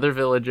town for other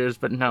villagers,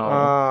 but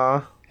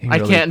no. He I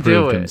can't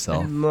do proved it.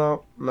 Himself.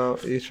 No,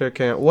 you sure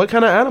can't. What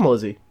kind of animal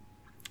is he?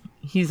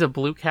 He's a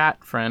blue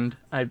cat friend.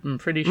 I'm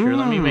pretty sure.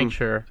 Let me make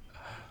sure.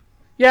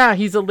 Yeah,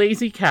 he's a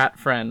lazy cat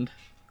friend.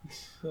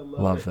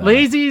 Love that.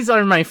 Lazies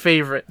are my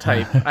favorite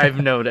type, I've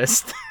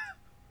noticed.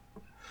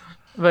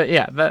 But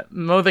yeah, that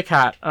Mo the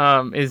cat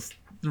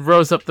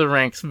rose up the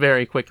ranks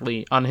very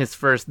quickly on his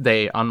first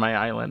day on my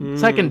island.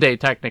 Second day,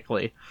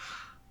 technically.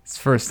 His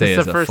first day It's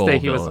as the a first full day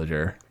he was-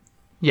 villager.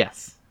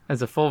 Yes,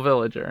 as a full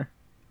villager.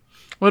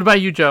 What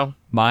about you, Joe?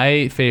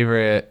 My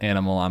favorite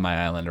animal on my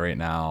island right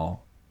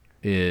now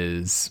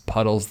is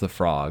Puddles the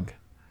frog.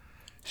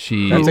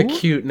 She That's a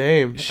cute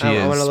name. She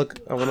I want is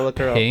to look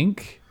her up.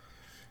 pink.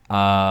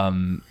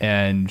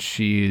 And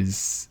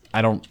she's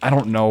I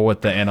don't know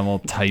what the animal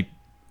type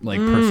like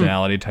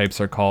personality types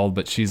are called,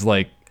 but she's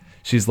like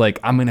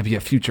I'm gonna be a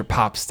future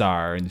pop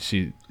star, and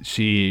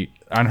she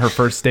on her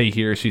first day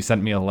here she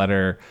sent me a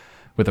letter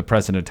with a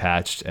present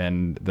attached,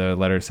 and the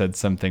letter said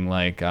something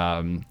like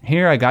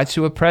here, I got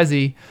you a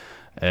Prezi,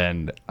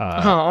 and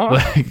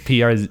like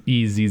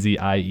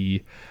Prezzie.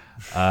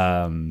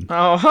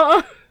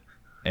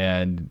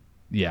 And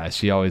yeah,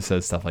 she always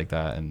says stuff like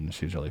that, and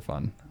she's really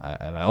fun.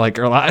 And I like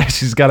her a lot.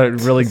 She's got a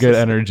really good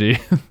energy.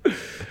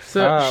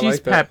 So I she's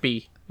like that.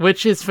 Peppy,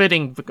 which is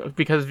fitting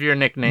because of your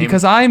nickname.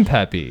 Because I'm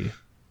Peppy.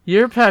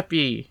 You're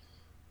Peppy.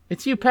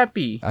 It's you,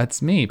 Peppy.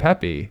 That's me,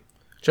 Peppy.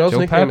 Joe's Joe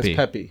nickname Peppy. is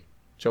Peppy.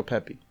 Joe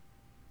Peppy.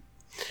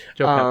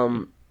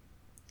 Joe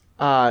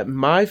Peppy.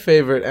 My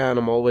favorite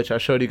animal, which I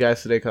showed you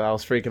guys today because I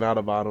was freaking out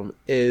about him,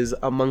 is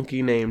a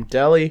monkey named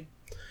Deli,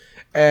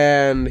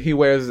 and he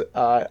wears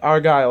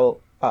Argyle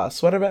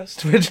sweater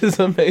vest, which is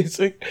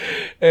amazing,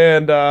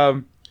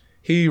 and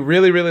he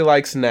really, really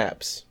likes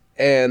naps,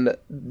 and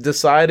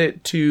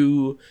decided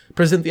to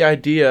present the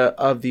idea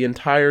of the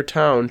entire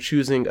town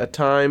choosing a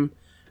time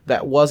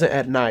that wasn't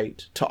at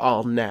night to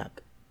all nap.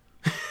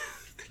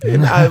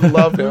 And I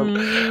love him.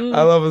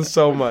 I love him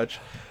so much.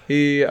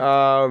 He's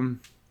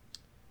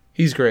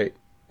great,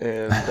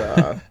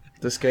 and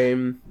this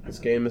game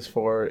is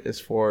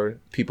for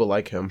people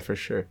like him for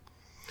sure.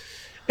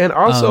 And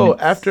also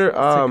after It's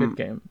a good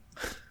game.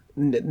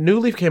 New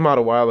Leaf came out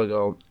a while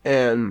ago,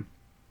 and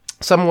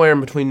somewhere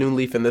in between New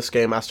Leaf and this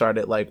game, I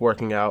started like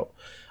working out,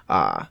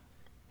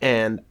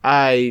 and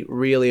I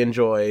really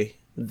enjoy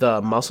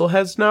the muscle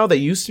heads now. They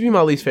used to be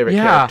my least favorite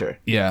Yeah. character.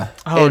 Yeah.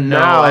 Oh And no,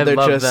 now I they're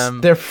love just them.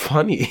 they're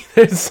funny.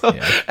 They're so,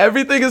 Yeah.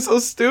 everything is so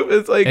stupid.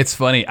 It's like It's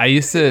funny. I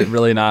used to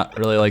really not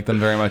really like them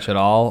very much at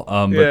all,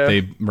 but Yeah.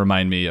 they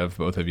remind me of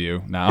both of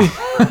you now.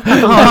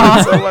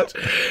 so much.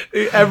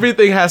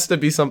 Everything has to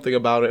be something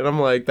about it. And I'm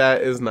like,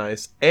 that is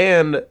nice.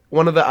 And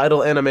one of the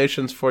idle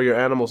animations for your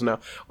animals now,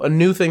 a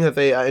new thing that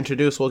they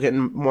introduced, we'll get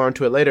more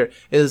into it later,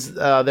 is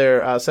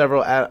there are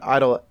several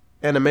idle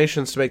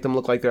animations to make them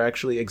look like they're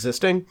actually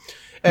existing.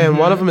 And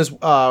one of them is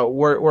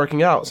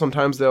working out.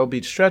 Sometimes they'll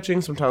be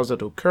stretching, sometimes they'll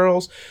do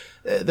curls.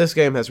 This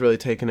game has really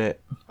taken it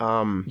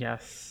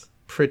Yes.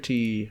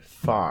 pretty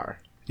far.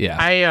 Yeah.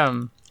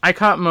 I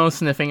caught Mo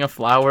sniffing a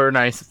flower and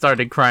I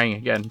started crying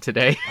again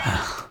today.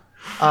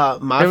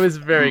 It was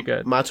very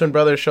good. My twin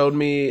brother showed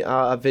me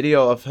a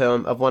video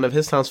of one of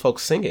his townsfolk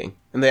singing,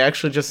 and they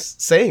actually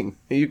just sang.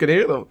 And you could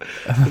hear them.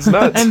 It's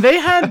nuts. And they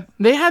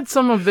had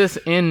some of this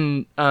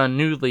in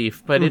New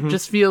Leaf, but it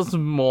just feels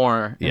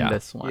more Yeah. in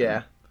this one.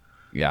 yeah,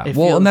 Yeah. It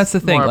Well, and that's the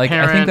feels thing. more Like, I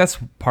think apparent. that's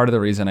part of the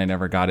reason I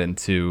never got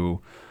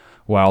into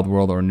Wild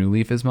World or New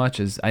Leaf as much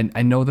is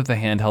I know that the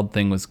handheld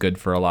thing was good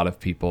for a lot of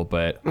people,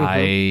 but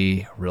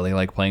I really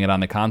like playing it on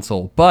the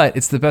console. But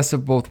it's the best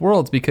of both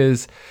worlds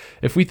because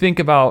if we think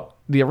about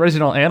the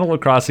original Animal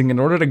Crossing, in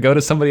order to go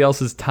to somebody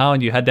else's town,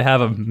 you had to have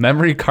a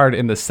memory card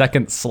in the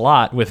second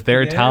slot with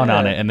their town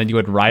on it, and then you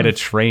would ride a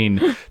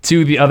train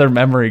to the other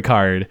memory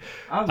card.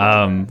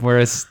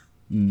 Whereas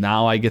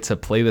now I get to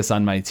play this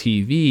on my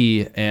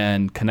TV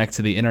and connect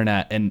to the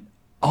internet, and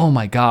oh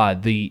my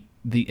god, the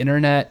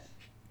internet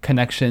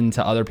connection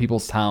to other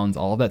people's towns,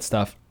 all of that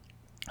stuff.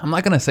 I'm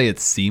not gonna say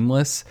it's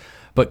seamless,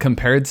 but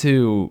compared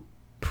to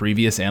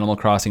previous Animal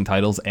Crossing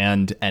titles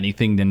and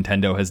anything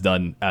Nintendo has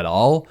done at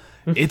all,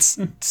 it's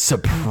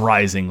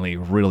surprisingly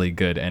really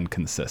good and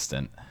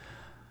consistent.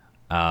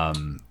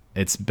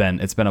 It's been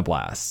a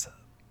blast.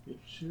 it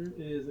sure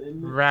is.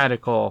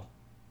 Radical.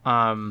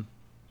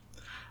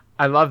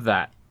 I love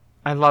that.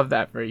 I love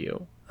that for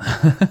you.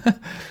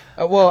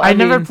 Well, I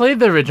never mean, played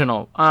the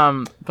original.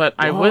 But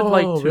I would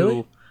like Oh, to.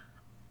 really?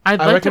 I'd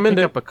I like to recommend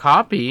pick it. up a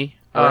copy.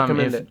 I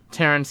recommend if it.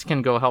 Terrence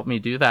can go help me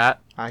do that.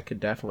 I could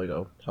definitely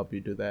go help you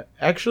do that.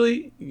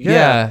 Actually,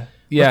 Yeah.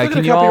 Let's look at Can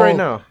a you copy all right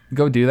now?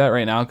 go do that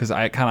right now? Because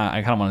I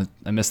kind of want to.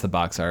 I miss the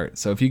box art.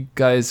 So if you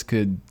guys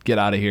could get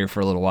out of here for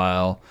a little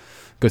while,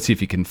 go see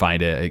if you can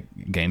find it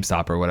at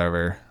GameStop or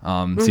whatever.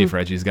 See if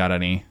Reggie's got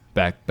any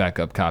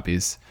backup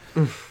copies.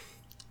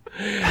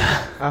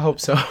 I hope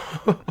so.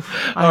 All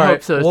I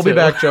hope so, we'll be too.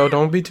 back, Joe.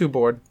 Don't be too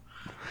bored.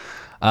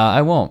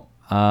 I won't.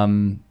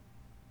 I'm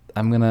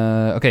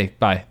gonna. Okay.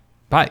 Bye.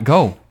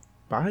 Go.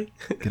 Bye.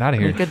 Get out of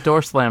here. Make a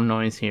door slam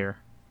noise here.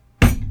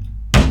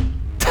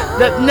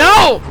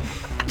 No!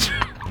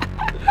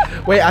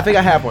 Wait, I think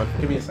I have one.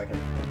 Give me a second.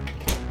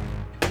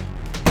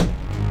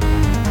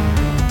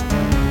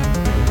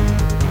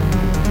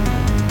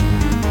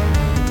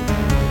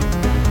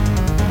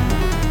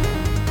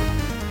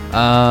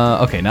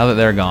 Okay, now that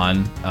they're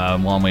gone,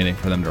 while I'm waiting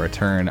for them to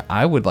return,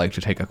 I would like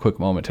to take a quick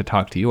moment to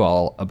talk to you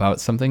all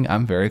about something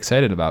I'm very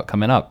excited about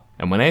coming up.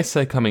 And when I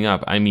say coming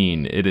up, I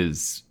mean it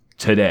is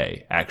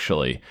today,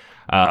 actually.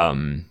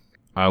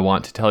 I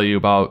want to tell you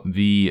about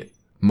the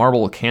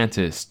Marble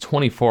Cantus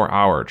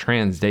 24-hour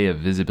Trans Day of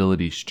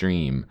Visibility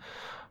stream.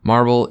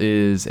 Marble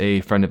is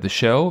a friend of the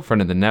show,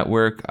 friend of the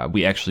network.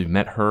 We actually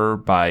met her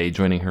by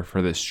joining her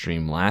for this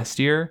stream last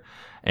year,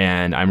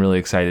 and I'm really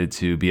excited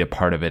to be a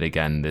part of it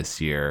again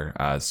this year.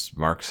 This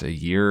marks a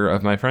year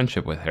of my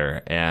friendship with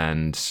her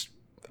and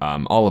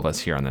all of us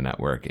here on the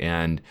network.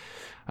 And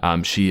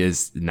she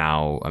is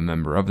now a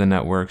member of the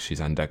network.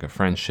 She's on Deck of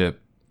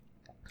Friendship,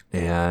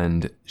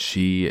 and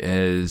she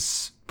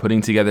is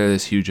putting together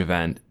this huge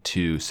event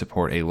to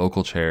support a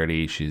local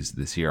charity. She's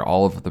this year,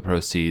 all of the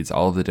proceeds,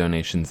 all of the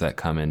donations that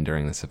come in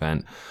during this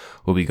event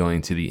will be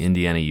going to the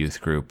Indiana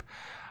Youth Group.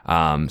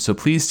 So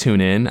please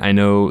tune in. I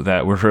know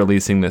that we're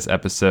releasing this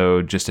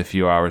episode just a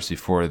few hours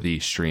before the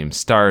stream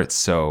starts.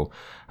 So,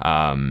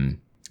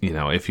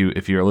 if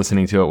you're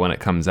listening to it when it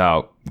comes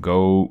out,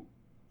 go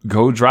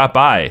drop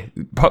by,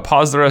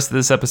 pause the rest of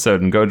this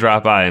episode and go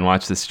drop by and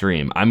watch the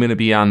stream. I'm going to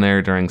be on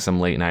there during some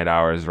late night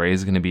hours.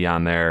 Ray's going to be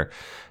on there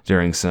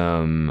during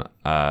some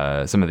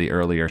of the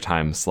earlier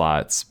time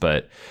slots,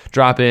 but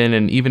drop in,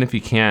 and even if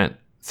you can't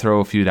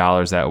throw a few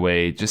dollars that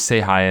way, just say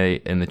hi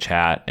in the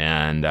chat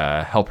and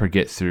help her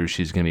get through.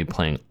 She's going to be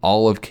playing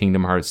all of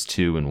Kingdom Hearts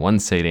 2 in one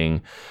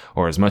sitting,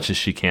 or as much as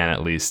she can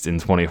at least in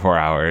 24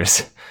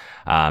 hours.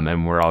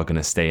 And we're all going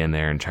to stay in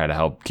there and try to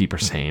help keep her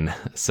sane.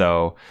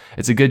 So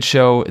it's a good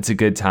show, it's a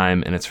good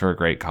time, and it's for a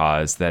great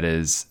cause. That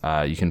is,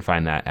 you can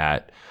find that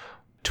at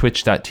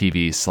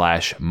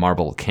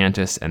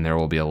twitch.tv/MarbleCantus, and there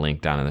will be a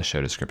link down in the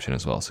show description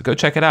as well. So go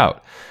check it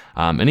out.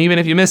 And even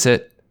if you miss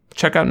it,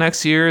 check out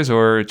next year's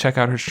or check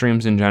out her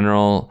streams in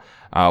general.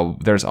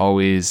 There's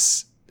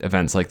always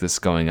events like this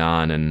going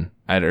on, and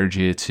I'd urge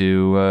you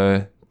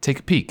to take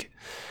a peek.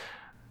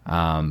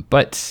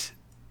 But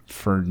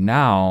for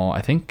now,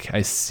 I think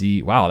I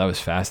see... Wow, that was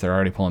fast. They're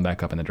already pulling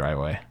back up in the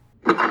driveway.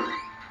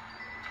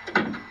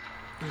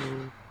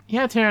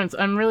 Yeah, Terrence,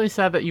 I'm really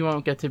sad that you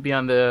won't get to be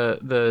on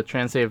the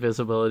Trans Day of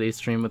Visibility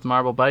stream with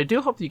Marble, but I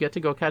do hope you get to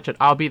go catch it.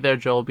 I'll be there,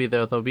 Joel will be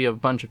there, there'll be a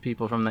bunch of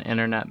people from the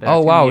internet there. Oh,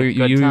 It's wow. gonna be a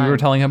good You time. were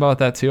telling him about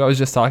that, too? I was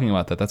just talking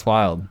about that. That's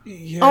wild.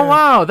 Yeah, Oh,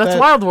 wow, that's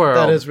Wild World.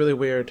 That is really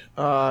weird.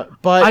 But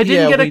I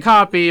didn't yeah, get a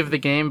copy of the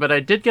game, but I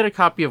did get a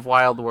copy of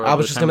Wild World. I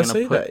was which just I'm gonna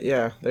say put- that.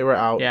 Yeah, they were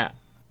out. Yeah.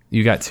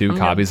 You got 2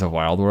 copies of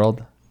Wild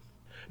World?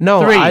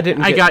 No, 3. I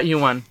didn't. I got you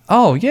one.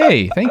 Oh,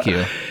 yay. Thank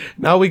you.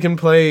 Now we can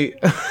play.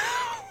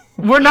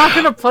 We're not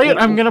gonna play it.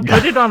 I'm gonna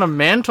put it on a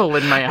mantle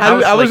in my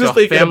house. I was like just a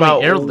thinking family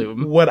about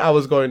heirloom. what I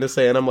was going to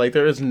say, and I'm like,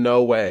 there is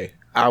no way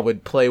I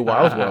would play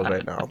Wild World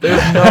right now.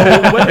 There's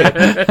no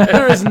way.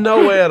 There is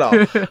no way at all.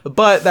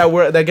 But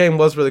that game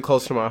was really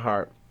close to my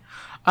heart.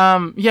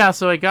 Yeah.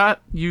 So I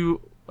got you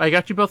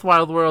both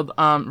Wild World.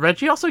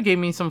 Reggie also gave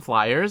me some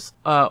flyers.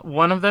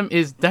 One of them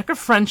is Deck of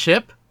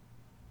Friendship.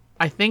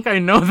 I think I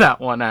know that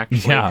one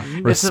actually. Yeah,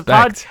 It's a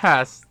respect.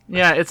 podcast.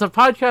 Yeah, it's a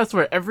podcast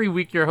where every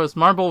week your host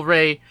Marble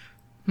Ray,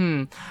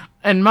 and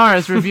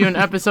Mars review an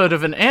episode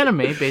of an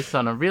anime based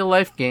on a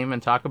real-life game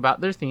and talk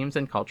about their themes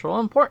and cultural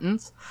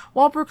importance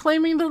while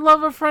proclaiming their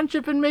love of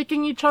friendship and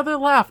making each other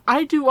laugh.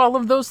 I do all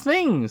of those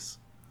things.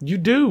 You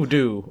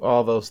do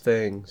all those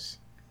things.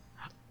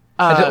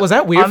 Was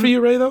that weird for you,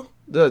 Ray?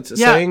 Though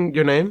saying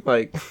your name,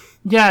 like.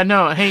 Yeah,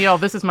 no, hey y'all,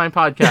 this is my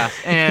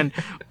podcast, and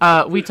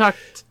we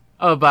talked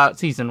about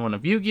season 1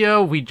 of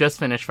Yu-Gi-Oh! We just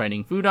finished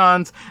fighting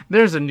Foodons.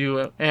 There's a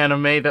new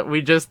anime that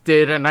we just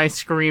did, and I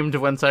screamed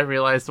once I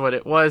realized what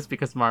it was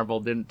because Marvel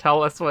didn't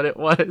tell us what it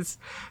was.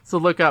 So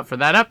look out for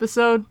that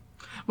episode.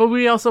 But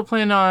we also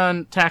plan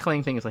on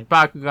tackling things like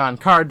Bakugan,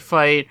 Card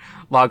Fight,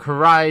 Log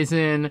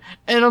Horizon,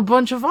 and a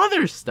bunch of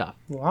other stuff.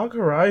 Log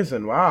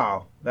Horizon.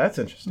 Wow, that's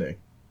interesting.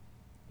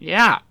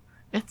 Yeah,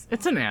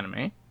 it's an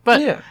anime. But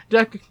Yeah.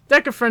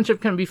 Deck of Friendship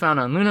can be found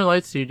on Lunar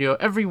Light Studio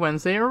every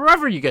Wednesday or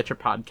wherever you get your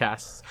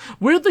podcasts.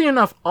 Weirdly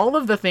enough, all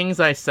of the things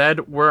I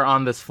said were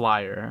on this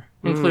flyer,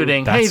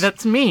 including, hey,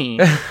 that's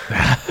me.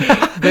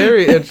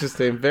 Very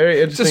interesting.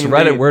 Very interesting. Just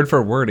read it indeed. word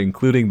for word,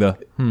 including the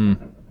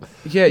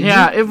Yeah,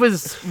 Yeah, it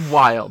was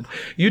wild.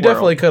 You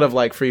definitely could have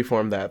like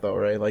freeformed that though,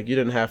 right? Like you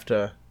didn't have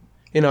to.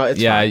 It's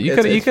Yeah, fine. you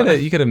It's could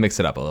fine. you could have mixed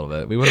it up a little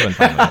bit. We would have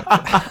been fine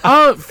with it.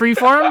 Oh,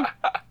 freeform?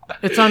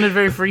 It sounded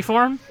very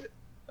freeform?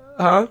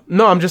 Huh?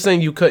 No, I'm just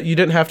saying you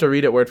didn't have to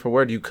read it word for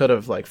word. You could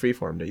have like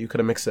freeformed it. You could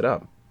have mixed it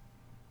up.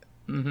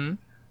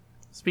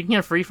 Speaking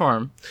of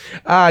freeform,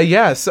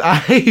 Yes,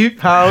 I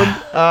found.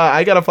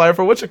 I got a flyer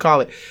for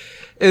whatchamacallit.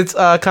 It's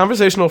a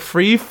conversational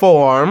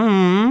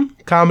free-form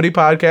comedy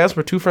podcast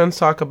where 2 friends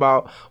talk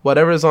about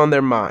whatever is on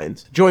their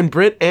minds. Join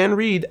Britt and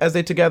Reed as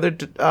they get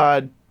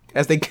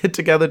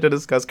together to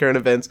discuss current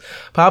events,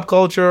 pop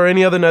culture, or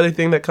any other nutty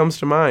thing that comes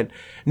to mind.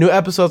 New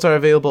episodes are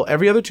available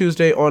every other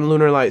Tuesday on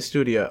Lunar Light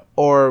Studio,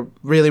 or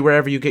really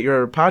wherever you get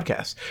your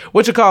podcasts.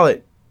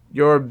 Whatchamacallit?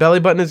 Your belly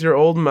button is your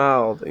old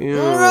mouth. Ew.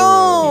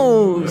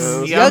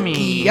 Gross.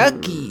 Yummy.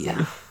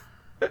 Yucky.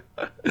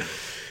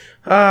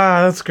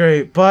 That's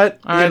great. But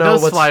all right, know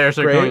those what's flyers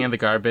are great? going in the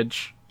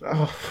garbage.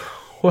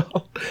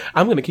 Well,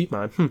 I'm gonna keep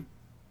mine.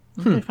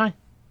 Okay, fine.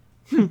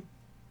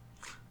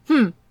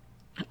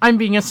 I'm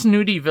being a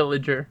snooty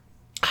villager.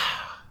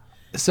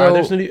 So Are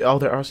there snooty? Oh,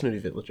 there are snooty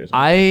villagers.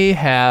 I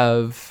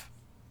have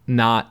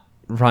not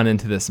run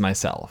into this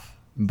myself,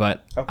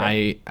 but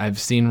I've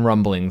seen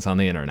rumblings on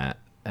the internet,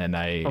 and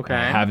I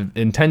have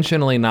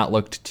intentionally not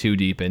looked too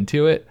deep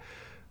into it.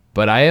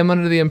 But I am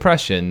under the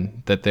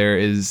impression that there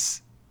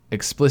is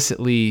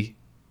explicitly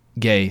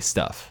gay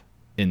stuff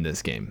in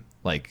this game,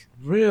 like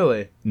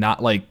Really?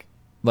 not like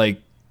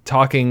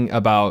talking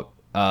about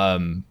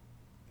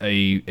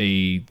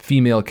a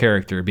female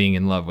character being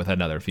in love with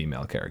another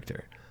female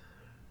character.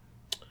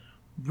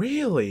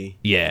 Really?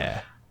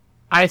 Yeah.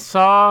 I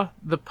saw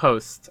the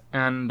post,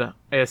 and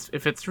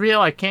if it's real,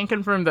 I can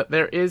confirm that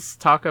there is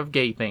talk of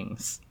gay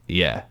things.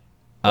 Yeah.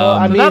 Well,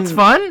 I mean, That's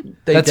fun.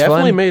 They That's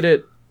definitely fun. made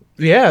it.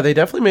 Yeah, they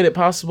definitely made it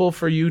possible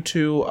for you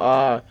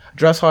to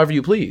dress however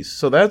you please.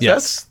 So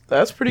Yes.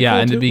 that's pretty Yeah,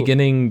 cool in too. the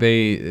beginning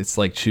it's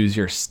like choose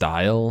your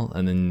style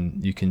and then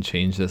you can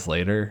change this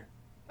later.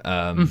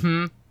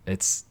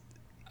 It's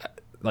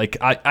like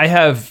I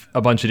have a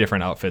bunch of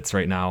different outfits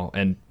right now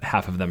and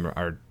half of them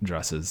are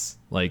dresses.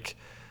 Like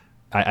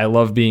I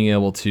love being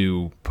able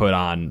to put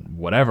on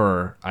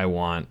whatever I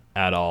want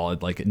at all.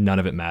 Like none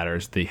of it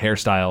matters. The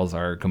hairstyles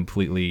are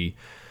completely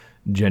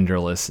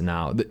genderless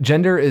now.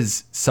 Gender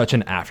is such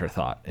an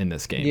afterthought in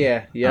this game.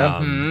 Yeah.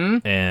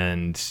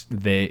 And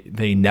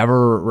they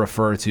never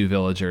refer to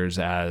villagers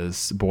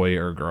as boy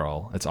or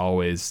girl. It's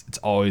always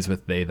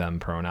with they them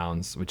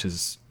pronouns, which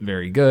is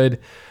very good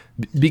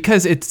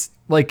because it's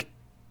like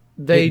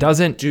They it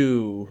doesn't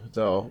do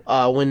though.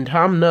 When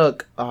Tom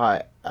Nook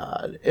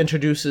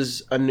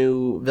introduces a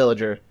new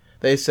villager,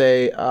 they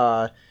say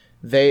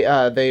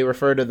they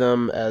refer to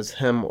them as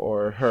him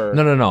or her.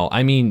 No.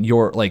 I mean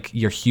your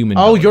human.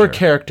 Oh, villager. your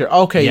character.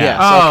 Okay, Yeah. yes.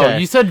 Oh, okay.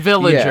 you said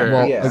villager. Yeah,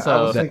 Well, yeah. so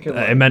I was thinking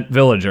I meant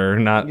villager,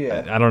 not.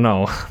 Yeah. I don't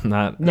know,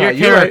 not. No, your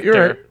you're right, character,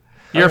 you're right.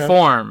 your Okay.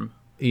 form.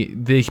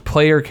 The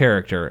player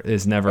character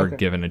is never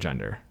given a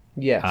gender.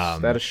 Yes,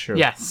 that is true.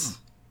 Yes.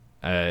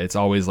 It's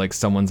always like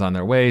someone's on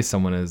their way,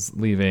 someone is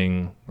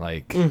leaving,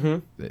 like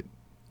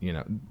you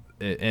know,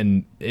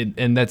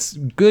 and that's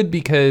good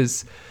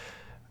because,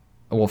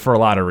 well, for a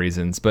lot of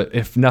reasons, but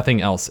if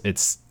nothing else,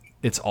 it's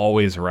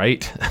always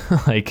right.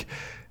 Like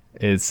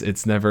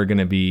it's never going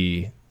to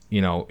be,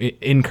 you know,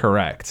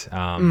 incorrect.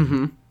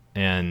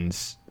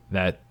 And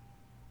that,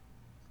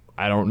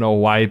 I don't know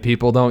why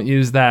people don't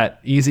use that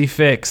easy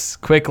fix,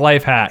 quick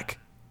life hack,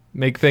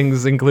 make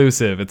things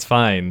inclusive. It's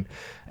fine.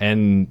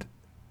 And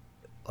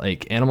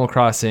like Animal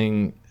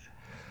Crossing,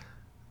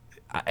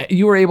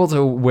 you were able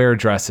to wear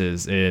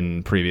dresses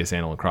in previous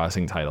Animal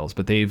Crossing titles,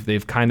 but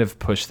they've kind of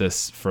pushed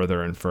this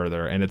further and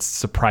further, and it's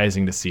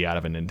surprising to see out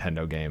of a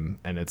Nintendo game,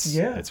 and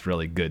it's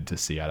really good to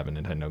see out of a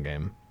Nintendo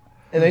game.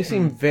 And they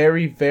seem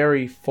very,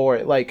 very for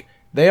it. Like,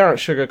 they aren't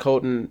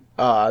sugarcoating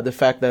the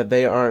fact that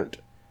they aren't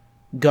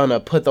gonna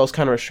put those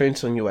kind of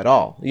restraints on you at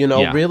all. You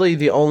know, really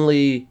the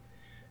only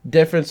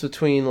difference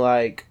between,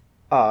 like,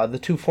 the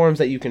two forms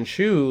that you can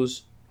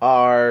choose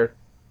are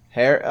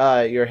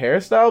your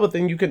hairstyle, but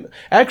then you can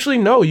actually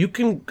you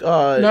can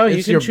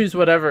you can choose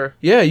whatever.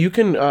 Yeah, you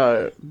can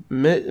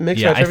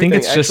mix. Yeah, I think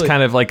it's just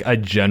kind of like a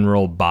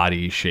general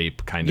body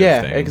shape kind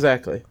of thing. Yeah,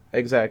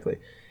 exactly.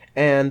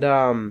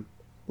 And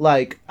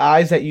like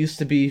eyes that used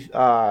to be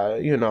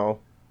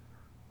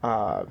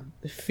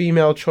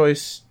female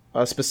choice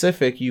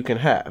specific, you can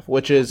have,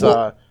 which is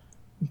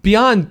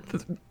beyond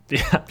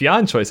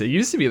choice. It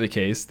used to be the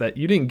case that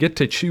you didn't get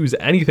to choose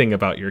anything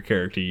about your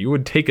character. You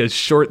would take a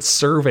short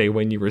survey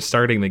when you were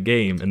starting the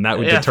game, and that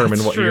would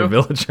determine what your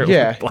villager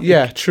looked like.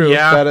 Yeah, true.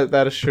 Yeah.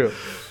 That is true.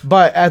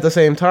 But at the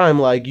same time,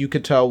 like, you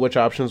could tell which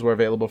options were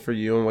available for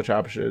you and which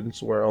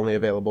options were only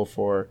available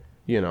for,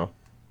 a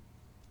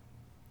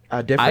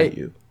different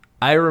you.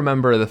 I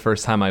remember the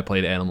first time I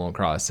played Animal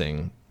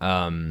Crossing,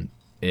 and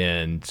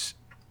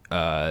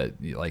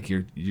like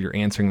you're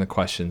answering the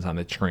questions on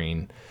the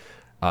train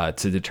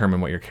to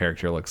determine what your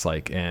character looks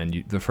like,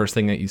 and the first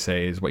thing that you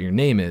say is what your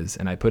name is,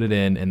 and I put it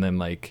in, and then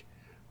like,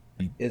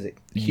 is it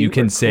cute you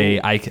can or say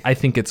cool? I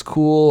think it's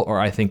cool or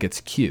I think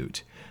it's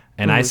cute,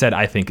 and I said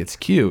I think it's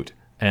cute,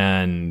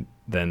 and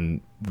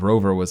then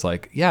Rover was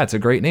like, yeah, it's a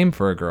great name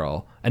for a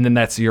girl, and then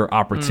that's your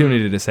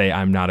opportunity to say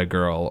I'm not a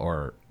girl,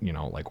 or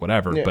like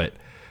whatever. But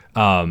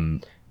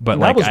that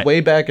like was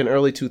way back in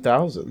early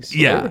 2000s. So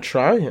Yeah. they were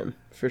trying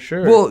for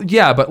sure. Well,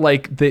 yeah, but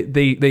like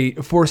they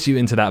force you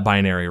into that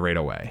binary right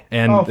away,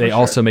 and they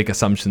also make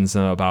assumptions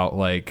about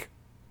like,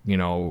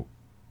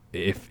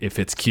 if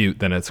it's cute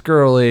then it's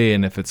girly,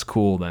 and if it's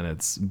cool then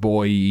it's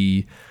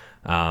boy-y,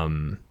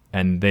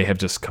 and they have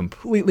just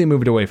completely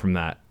moved away from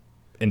that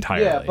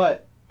entirely. Yeah,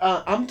 but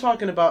I'm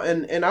talking about,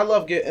 and I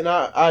love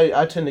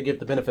I tend to give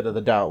the benefit of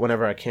the doubt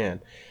whenever I can,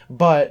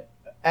 but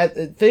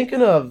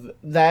thinking of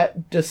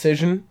that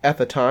decision at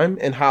the time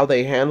and how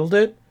they handled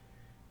it,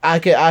 I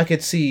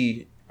could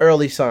see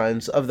early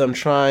signs of them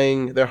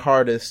trying their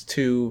hardest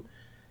to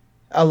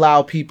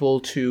allow people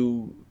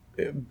to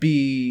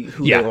be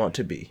who they want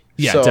to be.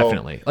 Yeah, So,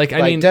 definitely. Like,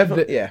 I mean,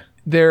 definitely,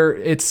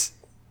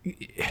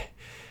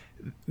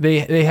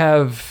 they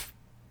have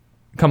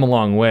come a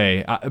long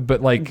way,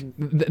 but like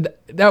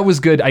that was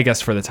good, I guess,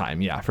 for the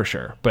time. Yeah, for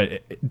sure.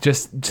 But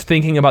just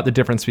thinking about the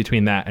difference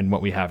between that and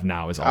what we have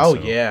now is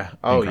also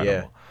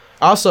incredible.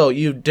 Also,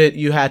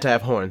 you had to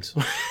have horns.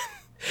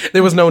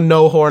 There was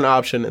no horn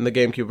option in the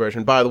GameCube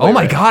version. By the way, Oh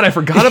my god, I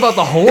forgot about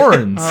the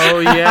horns. Oh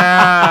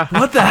yeah.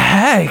 What the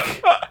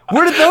heck?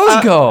 Where did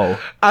those go?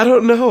 I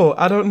don't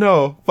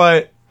know,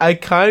 but I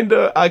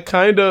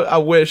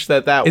wish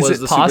that Is was it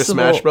the possible- Super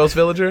Smash Bros.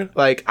 Villager.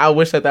 Like, I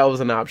wish that was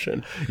an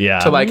option. Yeah.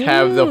 To like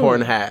have the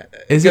horn hat.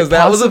 Is it Because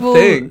that was a possible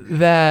thing.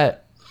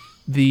 that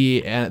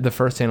the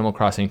first Animal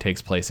Crossing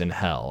takes place in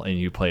hell and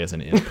you play as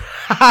an imp?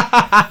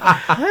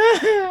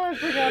 I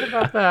forgot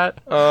about that.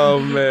 Oh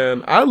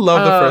man, I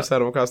love the first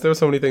Animal Crossing. There were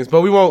so many things,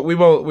 but we won't.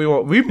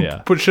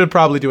 Should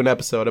probably do an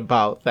episode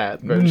about that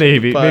version.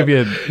 Maybe but a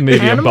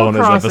Animal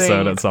bonus Crossing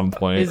episode at some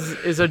point.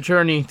 Is a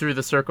journey through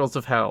the circles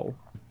of hell.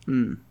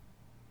 Is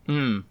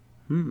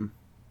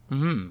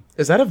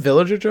that a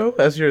villager, Joe?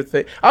 That's your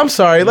thing. I'm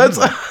sorry. Let's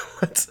get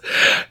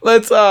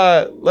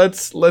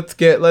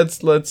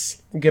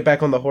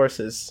back on the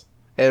horses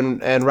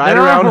and ride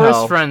There around are horse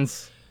hell.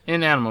 friends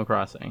in Animal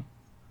Crossing.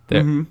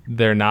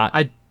 They're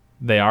not.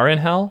 They are in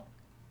hell.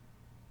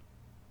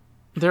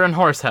 They're in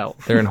horse hell.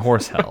 They're in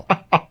horse hell.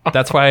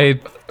 That's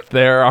why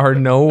there are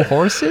no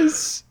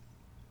horses.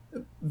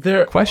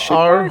 There Question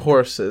are mark?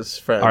 horses,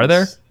 friends. Are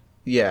there?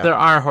 Yeah. There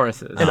are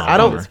horses. And I in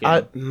don't. this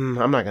game.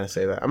 I'm not gonna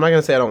say that. I'm not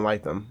gonna say I don't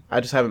like them. I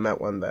just haven't met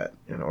one that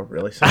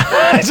really.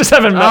 I just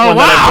haven't met one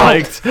that I've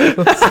liked.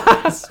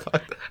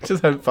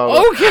 Just haven't found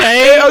one.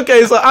 Okay.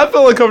 Okay, so I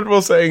feel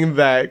uncomfortable saying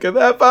that. Could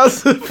that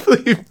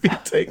possibly be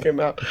taken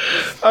out?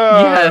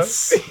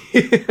 Yes.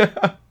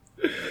 Yeah.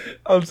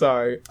 I'm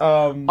sorry.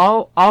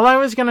 All I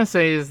was gonna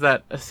say is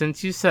that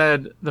since you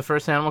said the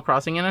first Animal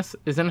Crossing is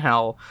in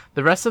hell,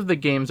 the rest of the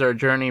games are a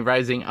journey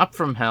rising up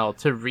from hell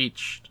to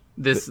reach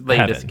this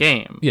latest Heaven.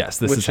 game. Yes,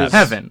 this Which is is heaven.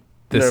 Heaven.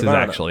 This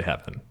Nirvana. is actually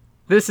heaven.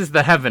 This is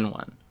the heaven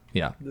one.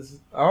 Yeah.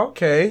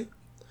 Okay.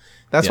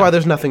 That's Yeah. why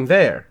there's nothing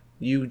there.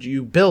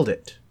 You build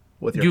it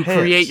with your You hands.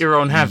 create your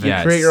own heaven.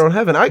 Yes. Create your own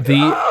heaven. I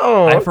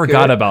okay.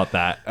 forgot about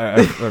that.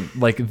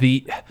 Like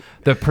the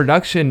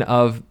production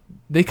of,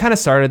 they kind of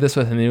started this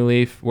with a New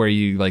Leaf where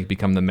you like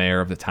become the mayor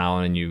of the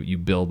town and you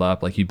build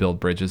up, like you build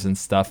bridges and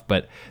stuff,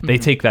 but they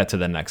take that to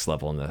the next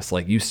level in this.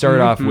 Like you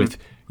start off with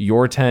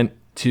your tent,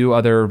 2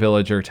 other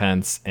villager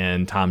tents,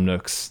 and Tom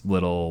Nook's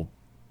little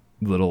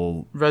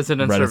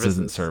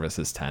Resident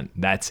services tent.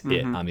 That's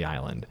it on the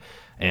island.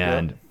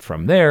 And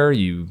from there,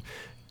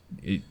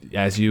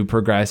 as you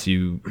progress,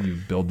 you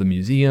build the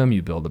museum,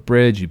 you build a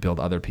bridge, you build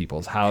other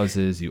people's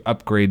houses, you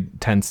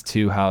upgrade tents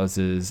to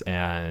houses,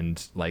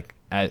 and like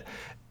a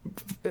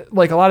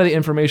lot of the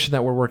information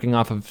that we're working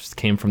off of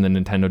came from the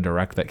Nintendo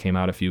Direct that came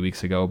out a few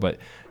weeks ago, but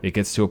it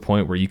gets to a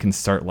point where you can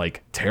start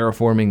like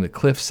terraforming the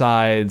cliff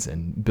sides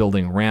and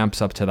building ramps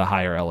up to the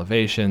higher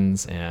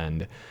elevations,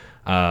 and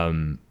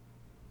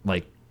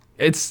like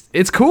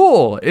it's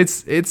cool.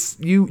 It's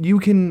you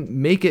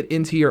can make it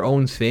into your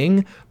own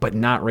thing, but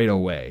not right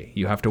away.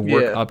 You have to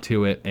work up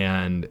to it,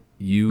 and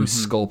you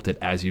sculpt it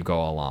as you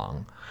go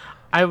along.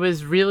 I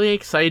was really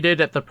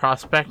excited at the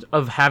prospect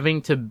of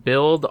having to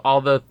build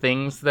all the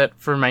things that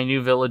for my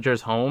new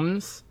villagers'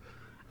 homes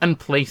and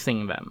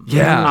placing them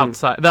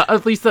outside.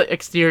 At least the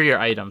exterior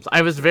items.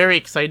 I was very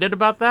excited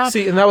about that.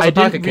 See, and that was a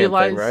Pocket Camp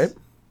thing, right?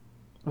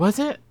 Was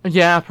it?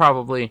 Yeah,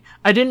 probably.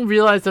 I didn't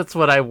realize that's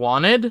what I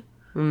wanted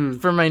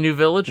for my new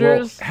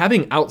villagers. Well,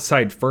 having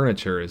outside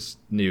furniture is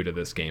new to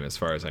this game, as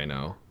far as I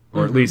know,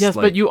 or at least yes,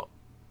 but you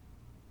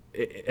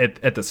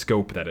at the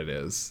scope that it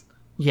is.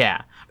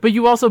 Yeah, but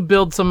you also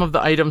build some of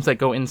the items that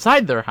go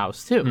inside their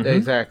house too.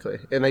 Exactly,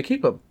 and they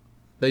keep them.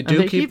 They do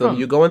they keep keep them. 'em.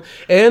 You go in,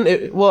 and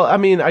I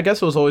mean, I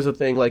guess it was always a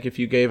thing. Like if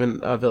you gave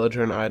a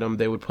villager an item,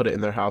 they would put it in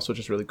their house, which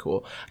is really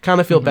cool. I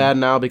kind of feel bad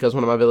now because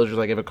one of my villagers,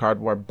 I gave a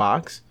cardboard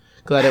box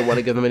because I didn't want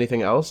to give them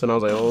anything else, and I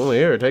was like, "Oh,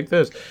 here, take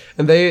this,"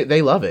 and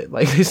they love it.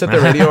 Like they set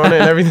the radio on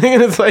it and everything,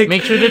 and it's like,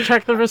 Make sure to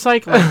check the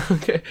recycling.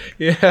 okay,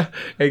 yeah,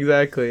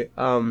 exactly.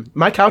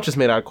 My couch is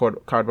made out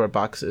of cardboard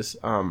boxes.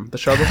 The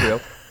struggle's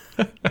real.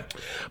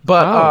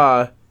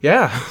 But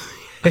yeah,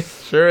 it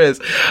sure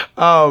is.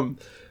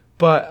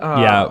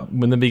 Yeah,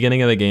 when the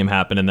beginning of the game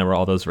happened and there were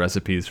all those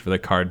recipes for the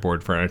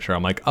cardboard furniture,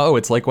 I'm like, oh,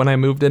 it's like when I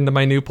moved into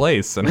my new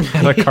place and I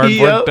had a cardboard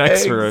Yep,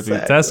 desk for a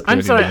exactly. desk.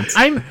 I'm sorry.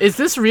 Is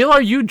this real?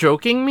 Are you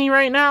joking me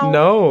right now?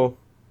 No.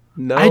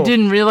 I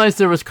didn't realize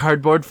there was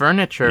cardboard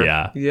furniture.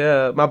 Yeah.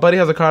 Yeah, my buddy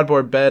has a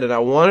cardboard bed, and I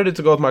wanted it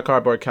to go with my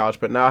cardboard couch,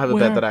 but now I have a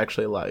Where? bed that I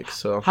actually like.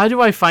 So How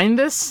do I find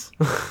this?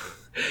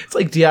 it's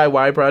like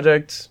DIY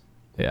projects.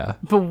 Yeah.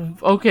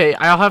 But okay,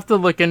 I'll have to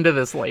look into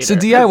this later. So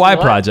DIY What?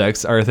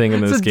 projects are a thing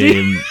in this It's a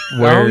game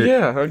where Oh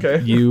yeah,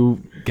 okay.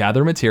 you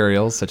gather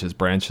materials such as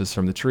branches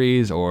from the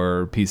trees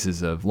or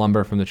pieces of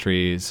lumber from the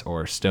trees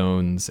or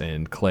stones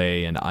and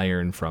clay and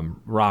iron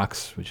from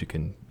rocks, which you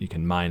can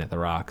mine at the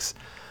rocks.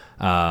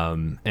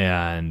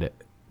 And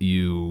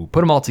you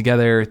put them all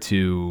together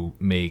to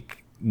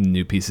make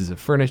new pieces of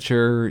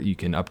furniture. You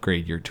can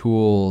upgrade your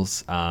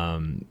tools.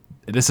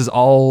 This is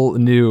all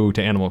new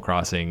to Animal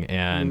Crossing,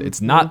 and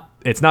it's not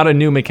a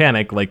new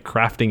mechanic like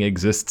crafting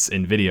exists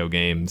in video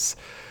games,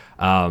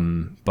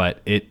 but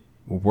it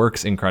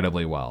works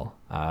incredibly well.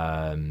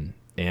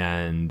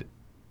 And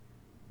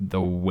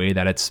the way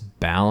that it's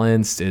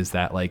balanced is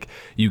that like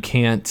you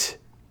can't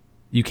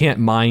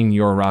mine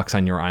your rocks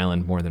on your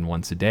island more than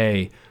once a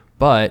day,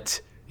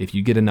 but if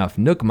you get enough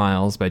Nook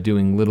miles by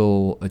doing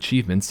little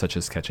achievements such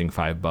as catching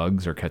 5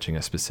 bugs or catching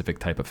a specific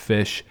type of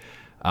fish,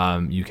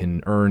 you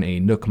can earn a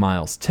Nook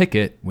Miles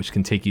ticket, which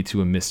can take you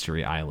to a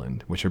mystery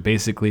island, which are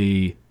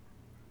basically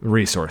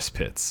resource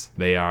pits.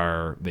 They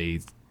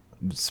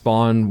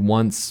spawn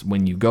once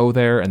when you go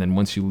there, and then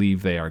once you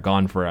leave, they are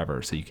gone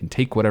forever. So you can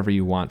take whatever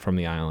you want from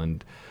the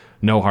island.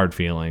 No hard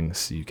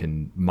feelings. You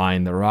can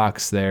mine the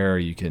rocks there.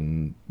 You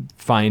can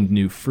find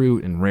new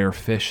fruit and rare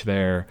fish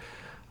there.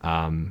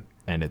 And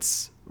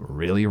it's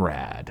really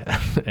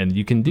rad. And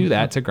you can do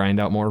that to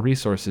grind out more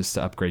resources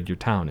to upgrade your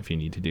town if you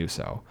need to do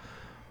so.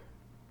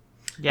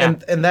 Yeah.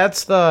 And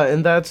that's the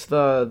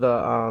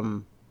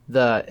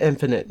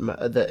infinite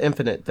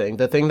thing,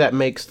 the thing that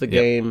makes the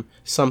game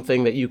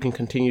something that you can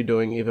continue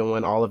doing even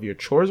when all of your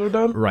chores are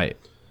done. Right.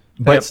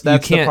 That's you the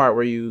can't, part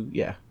where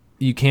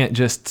you can't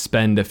just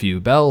spend a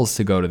few bells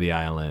to go to the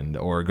island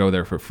or go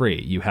there for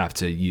free. You have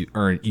to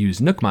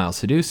use Nook Miles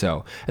to do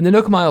so. And the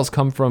Nook Miles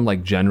come from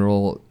like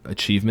general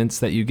achievements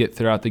that you get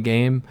throughout the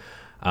game,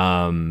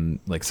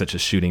 like such as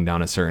shooting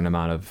down a certain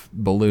amount of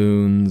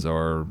balloons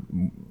or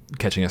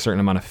catching a certain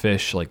amount of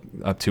fish, like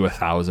up to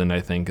 1,000, I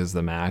think, is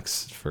the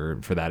max for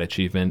that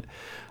achievement,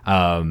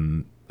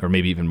 or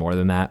maybe even more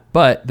than that.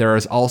 But there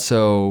is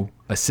also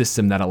a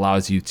system that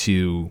allows you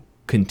to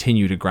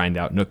continue to grind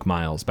out Nook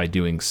Miles by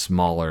doing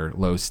smaller,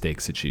 low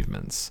stakes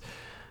achievements.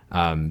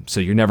 So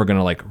you're never going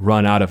to like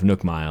run out of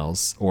Nook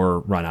Miles or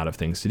run out of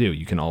things to do.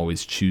 You can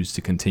always choose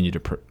to continue to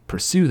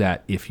pursue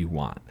that if you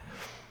want.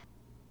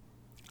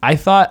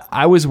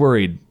 I was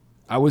worried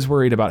I was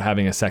worried about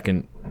having a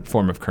second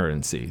form of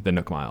currency, the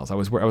Nook Miles. I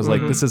was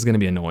like, this is going to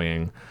be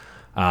annoying,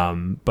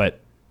 but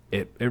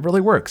it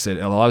really works. It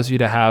allows you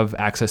to have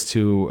access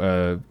to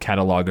a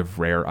catalog of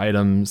rare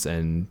items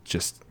and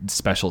just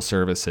special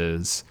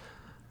services,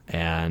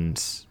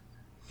 and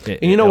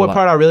you know what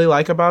part I really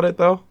like about it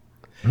though?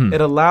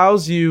 It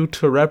allows you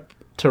to rep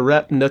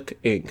Nook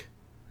Inc.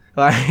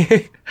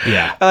 Like,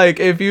 Yeah. like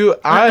if you,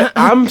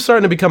 I'm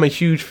starting to become a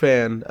huge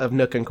fan of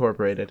Nook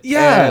Incorporated.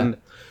 Yeah. and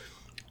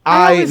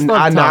I I always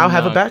loved now Tom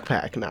have Nook. a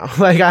backpack now.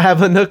 Like I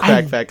have a Nook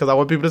backpack because I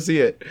want people to see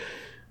it.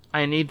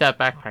 I need that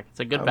backpack.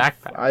 It's a good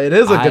backpack. It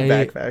is a good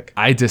backpack.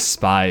 I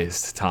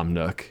despised Tom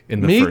Nook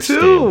in the Me first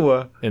too.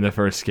 game. In the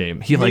first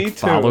game, he Me like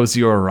too. follows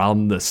you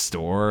around the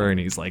store, and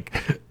he's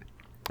like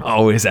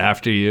always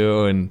after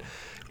you. And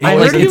I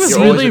Always heard he in- was you're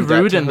always really in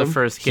debt rude to in the him.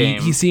 first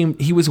game.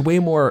 he was way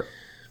more.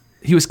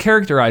 He was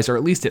characterized, or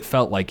at least it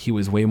felt like he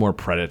was way more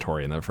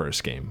predatory in the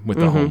first game with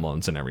the home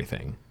loans and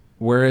everything.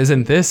 Whereas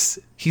in this,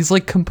 he's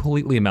like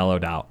completely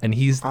mellowed out, and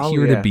he's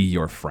here yeah. to be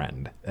your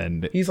friend.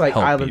 And He's like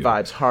help Island you.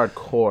 Vibes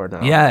hardcore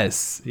now.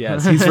 Yes.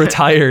 He's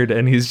retired,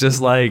 and he's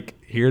just like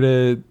here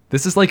to.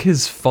 This is like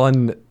his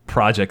fun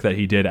project that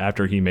he did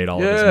after he made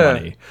all of his Yeah.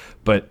 money,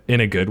 but in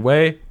a good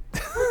way.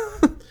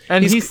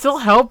 and he's still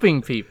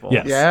helping people.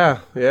 Yes.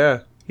 Yeah.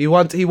 He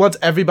wants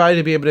everybody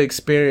to be able to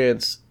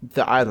experience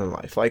the island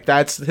life. Like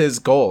that's his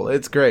goal.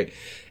 It's great.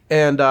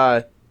 And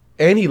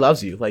he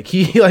loves you. Like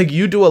he like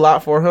you do a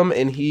lot for him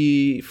and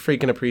he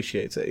freaking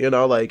appreciates it. You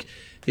know, like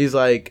he's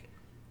like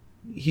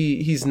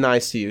he's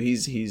nice to you.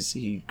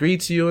 He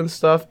greets you and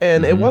stuff.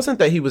 And it wasn't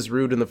that he was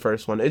rude in the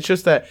first one. It's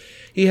just that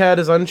he had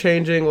his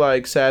unchanging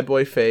like sad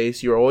boy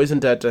face. You were always in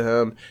debt to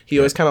him. He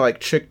always kind of like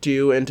tricked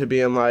you into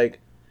being like,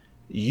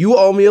 you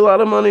owe me a lot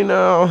of money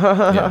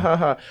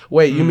now.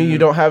 Wait, you mean you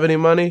don't have any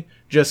money?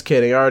 Just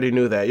kidding. I already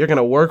knew that. You're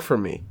gonna work for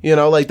me. You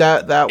know, like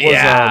that was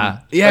Yeah.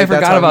 like, I that's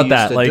forgot how he about used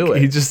that. to Like do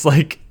it. he just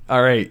like,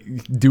 all right,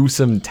 do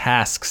some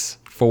tasks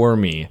for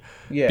me.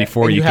 Yeah,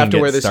 Before and you have can to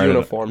get wear this started.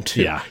 uniform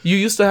too. Yeah. You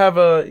used to have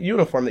a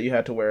uniform that you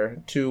had to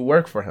wear to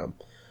work for him.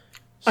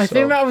 I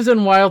think that was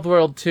in Wild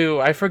World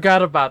 2. I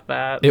forgot about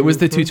that. It was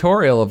the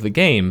tutorial of the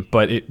game,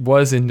 but it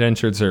was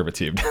indentured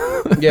servitude.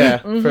 Yeah,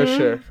 for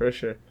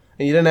sure.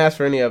 And you didn't ask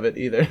for any of it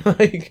either.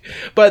 Like,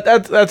 but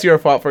that's your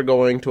fault for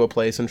going to a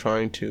place and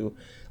trying to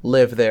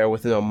live there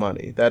with no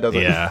money. That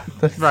doesn't. Yeah.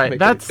 doesn't Right, make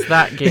that's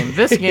that game.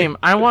 This game,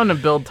 I want to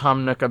build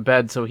Tom Nook a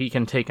bed so he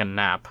can take a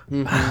nap.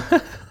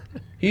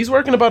 He's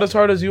working about as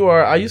hard as you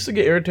are. I used to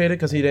get irritated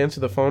because he'd answer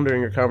the phone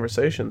during your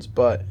conversations,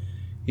 but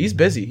he's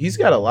busy. He's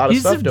got a lot of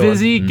He's stuff a doing.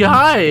 busy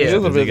guy. He is a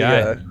busy busy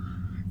guy. guy.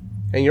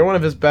 And you're one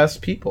of his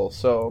best people,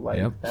 so like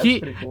Yep. that's He,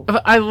 pretty cool.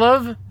 I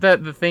love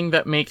that the thing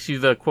that makes you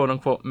the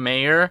quote-unquote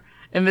mayor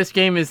in this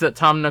game is that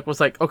Tom Nook was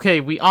like, okay,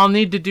 we all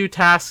need to do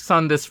tasks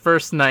on this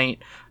first night.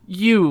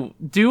 You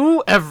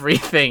do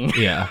everything.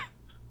 Yeah.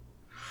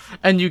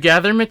 And you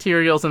gather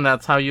materials, and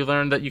that's how you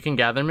learn that you can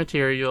gather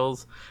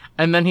materials.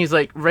 And then he's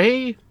like,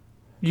 Ray,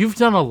 you've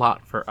done a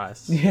lot for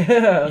us.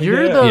 Yeah,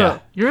 You're yeah.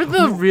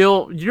 the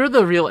real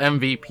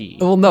MVP.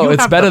 Well, no, You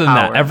it's have better the than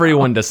that. power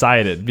Everyone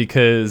decided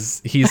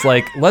because he's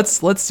like, let's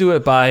do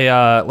it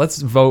by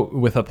let's vote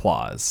with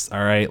applause.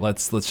 All right,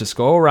 let's just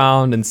go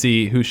around and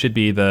see who should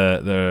be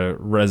the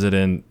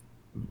resident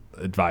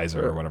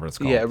advisor or whatever it's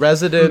called. Yeah,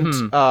 resident. It's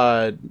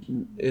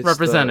the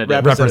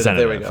Representative.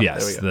 Representative. There we go.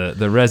 Yes, There we go.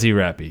 the Resi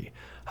Reppy.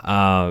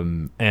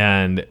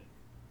 And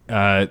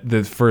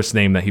the first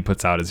name that he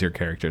puts out is your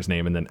character's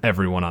name, and then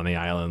everyone on the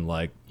island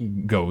like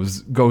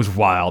goes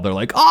wild. They're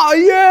like, "Oh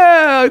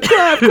yeah,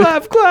 clap,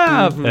 clap,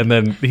 clap!" And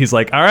then he's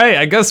like, "All right,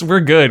 I guess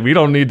we're good. We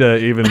don't need to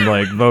even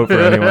like vote for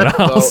anyone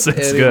else. Vote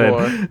It's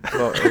anymore. good.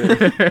 Vote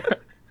anymore.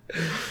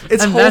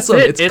 It's And that's wholesome.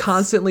 it. It's It's-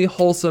 constantly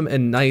wholesome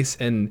and nice,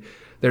 and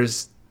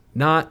there's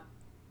not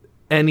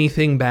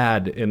anything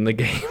bad in the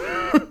game."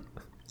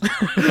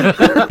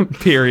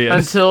 Period.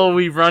 Until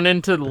we run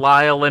into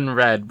Lyle and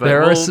Red. But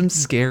There are we'll- some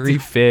scary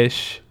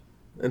fish.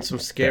 And some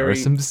There scary. are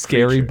some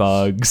scary creatures.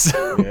 bugs.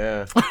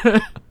 Yeah.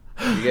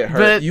 You get hurt.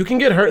 But- You can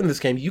get hurt in this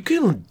game. You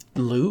can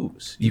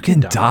lose. You can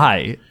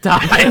die. die.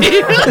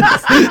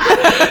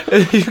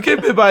 If you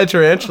get bit by a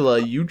tarantula,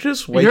 you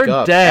just wake You're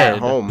up dead. at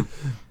home.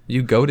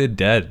 You go to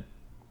dead.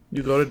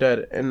 You go to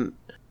dead, and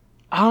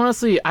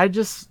Honestly, I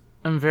just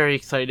am very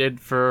excited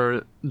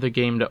for the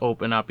game to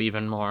open up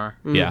even more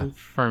Yeah.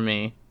 for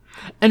me.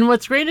 And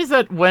what's great is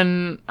that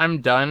when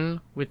I'm done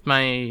with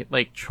my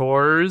like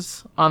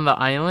chores on the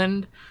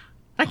island,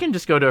 I can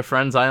just go to a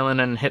friend's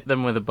island and hit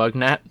them with a bug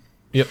net.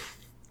 Yep.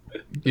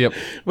 Yep.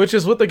 which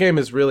is what the game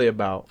is really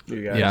about,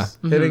 you guys.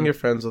 Yeah. Hitting your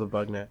friends with a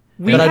bug net.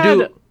 We But had, I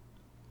do.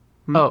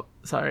 Oh,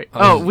 sorry.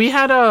 Oh, we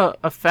had a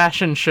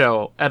fashion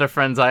show at a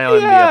friend's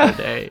island the other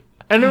day.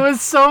 And it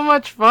was so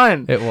much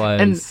fun. It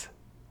was. And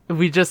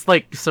we just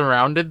like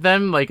surrounded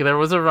them. Like there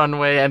was a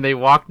runway and they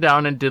walked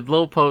down and did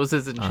little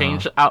poses and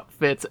changed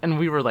outfits. And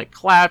we were like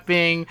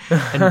clapping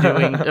and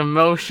doing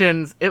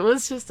emotions. It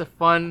was just a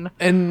fun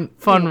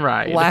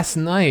ride. Last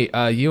night,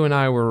 you and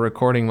I were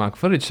recording mock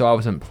footage, so I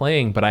wasn't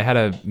playing, but I had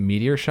a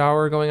meteor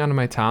shower going on in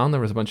my town.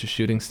 There was a bunch of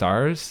shooting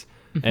stars.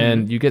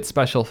 and you get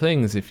special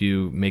things if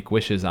you make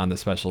wishes on the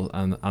special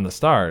on the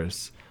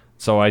stars.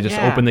 So I just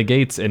opened the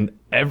gates, and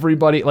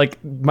everybody, like,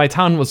 my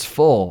town was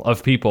full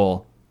of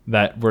people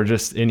that were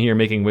just in here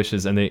making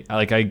wishes, and they,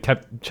 like, I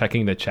kept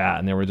checking the chat,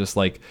 and they were just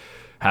like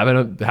having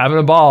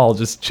a ball,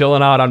 just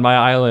chilling out on my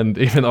island,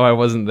 even though I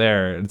wasn't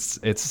there.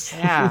 It's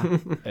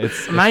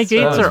My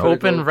gates are pretty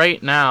open cool.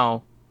 right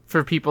now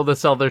for people to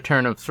sell their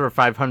turnips for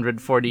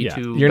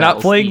 542. You're not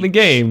bells playing the each.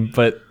 game,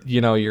 but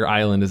your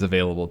island is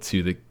available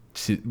to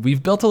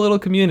we've built a little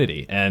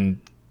community, and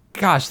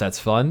gosh, that's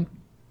fun.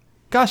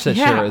 Gosh, that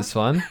Yeah. sure is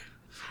fun.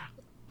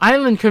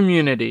 Island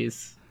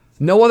communities.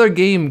 No other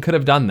game could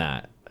have done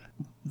that.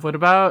 What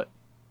about?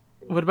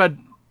 What about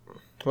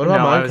No,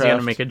 I was Minecraft?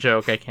 gonna make a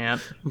joke. I can't.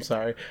 I'm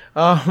sorry.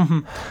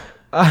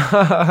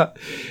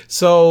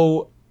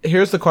 So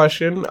here's the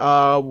question.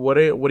 What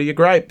are your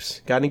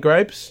gripes? Got any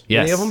gripes?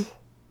 Yes. Any of them?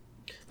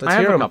 Let's I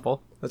have hear a 'em.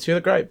 couple. Let's hear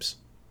the gripes.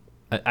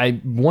 I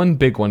one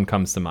big one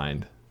comes to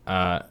mind,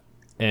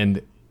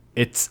 and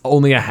it's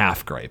only a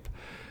half gripe.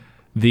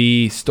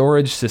 The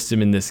storage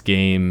system in this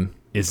game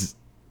is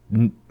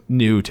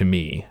new to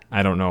me.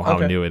 I don't know how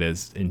Okay. new it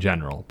is in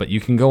general, but you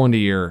can go into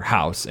your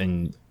house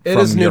and It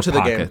from is new your to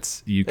the game.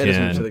 pockets, you It is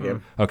new can to the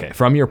game. okay,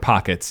 from your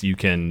pockets you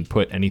can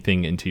put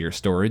anything into your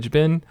storage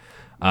bin,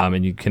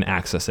 and you can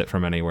access it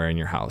from anywhere in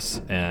your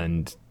house,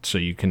 and so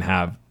you can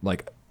have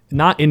like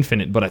not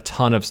infinite, but a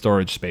ton of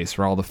storage space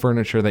for all the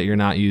furniture that you're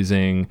not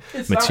using,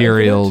 It's not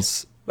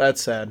materials.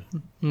 That's sad.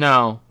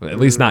 No. At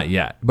least not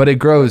yet, but it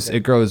grows.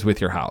 It grows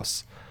with your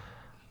house.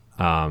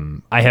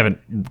 I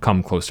haven't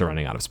come close to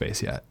running out of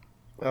space yet.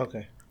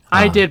 Okay.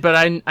 I did, but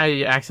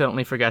I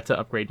accidentally forgot to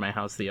upgrade my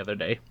house the other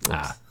day.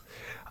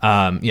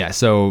 Yeah,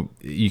 so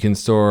you can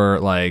store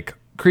like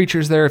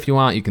creatures there if you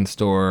want. You can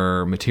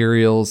store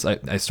materials.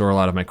 I store a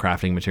lot of my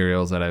crafting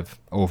materials that I've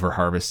over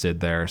harvested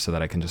there, so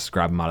that I can just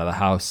grab them out of the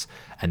house.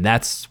 And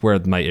that's where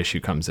my issue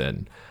comes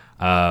in.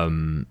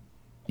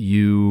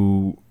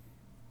 You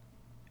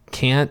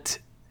can't.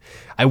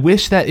 I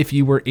wish that if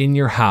you were in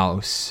your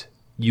house,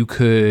 you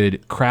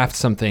could craft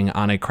something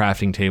on a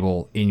crafting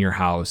table in your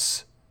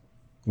house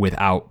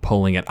without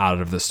pulling it out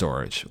of the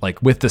storage,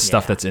 like with the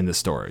stuff that's in the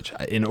storage.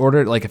 In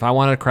order, like if I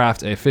want to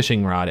craft a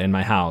fishing rod in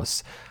my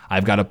house,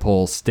 I've got to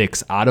pull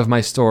sticks out of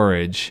my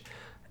storage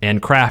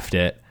and craft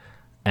it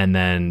and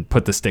then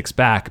put the sticks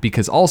back,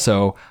 because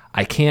also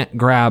I can't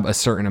grab a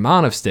certain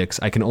amount of sticks.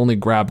 I can only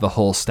grab the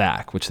whole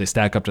stack, which they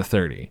stack up to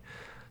 30.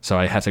 So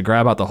I have to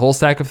grab out the whole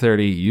stack of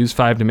 30, use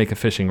 5 to make a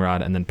fishing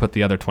rod, and then put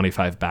the other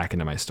 25 back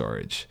into my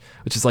storage,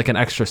 which is like an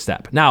extra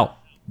step. Now,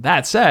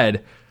 that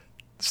said,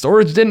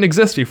 storage didn't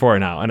exist before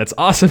now, and it's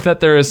awesome that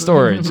there is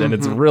storage, and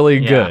it's really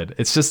good.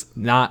 It's just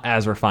not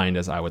as refined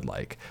as I would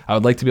like. I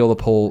would like to be able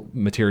to pull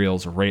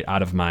materials right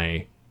out of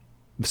my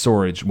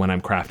storage when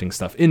I'm crafting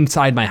stuff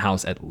inside my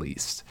house, at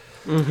least.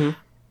 I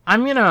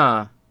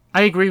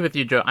agree with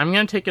you, Joe. I'm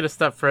gonna take it a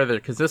step further,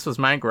 because this was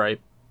my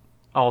gripe.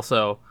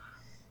 Also,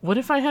 what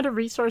if I had a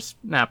resource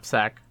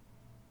knapsack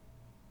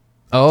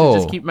Oh, to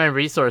just keep my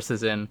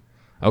resources in,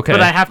 okay.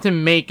 but I have to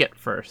make it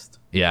first?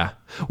 Yeah.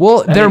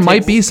 Well, there it might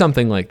takes- be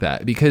something like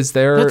that, because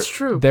That's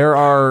true. there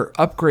are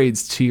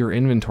upgrades to your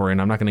inventory,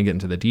 and I'm not going to get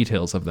into the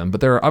details of them, but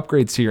there are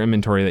upgrades to your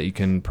inventory that you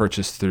can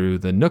purchase through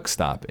the Nook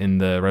Stop in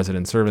the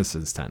Resident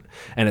Services tent.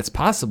 And it's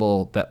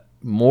possible that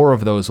more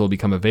of those will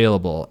become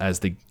available as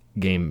the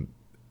game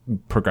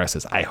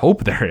progresses. I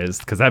hope there is,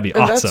 because that'd be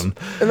awesome.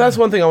 And that's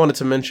one thing I wanted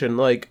to mention,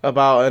 like,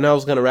 about, and I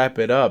was going to wrap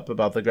it up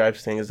about the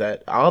gripes thing, is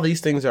that all these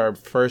things are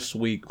first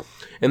week.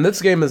 And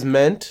this game is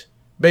meant,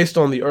 based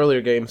on the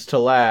earlier games, to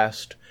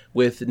last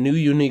with new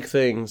unique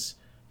things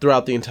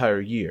throughout the entire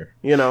year.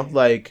 You know,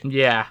 like,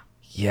 Yeah.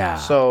 Yeah.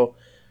 so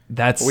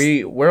that's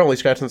we're only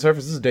scratching the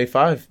surface. This is day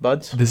 5,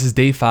 buds. This is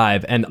day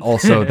 5, and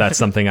also that's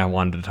something I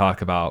wanted to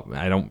talk about.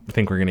 I don't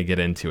think we're going to get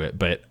into it,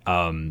 but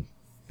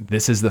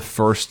this is the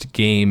first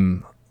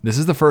game. This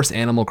is the first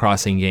Animal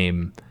Crossing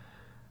game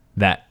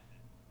that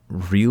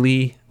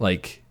really,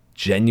 like,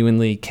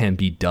 genuinely can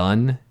be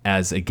done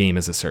as a game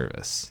as a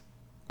service.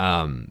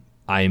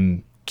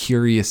 I'm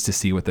curious to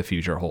see what the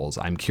future holds.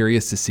 I'm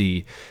curious to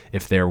see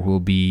if there will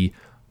be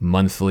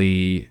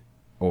monthly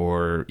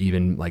or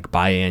even like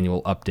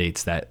biannual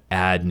updates that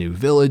add new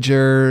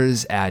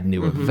villagers, add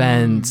new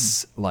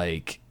events,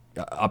 like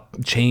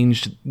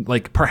changed,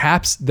 like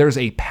perhaps there's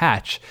a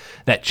patch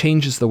that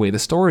changes the way the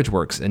storage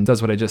works and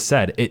does what I just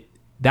said.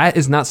 That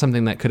is not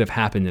something that could have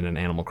happened in an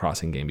Animal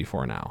Crossing game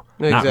before now.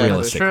 Not Exactly.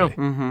 realistically.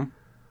 True.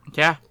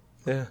 Yeah.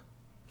 Yeah.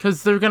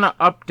 Because they're going to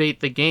update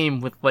the game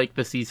with, like,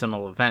 the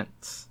seasonal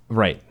events.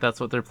 Right. That's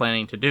what they're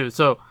planning to do.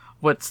 So,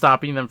 what's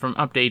stopping them from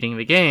updating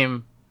the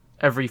game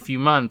every few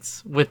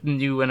months with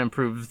new and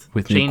improved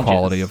With changes? new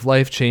quality of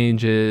life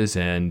changes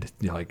and,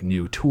 you know, like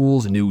new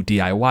tools, new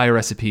DIY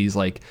recipes,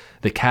 like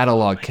the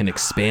catalog can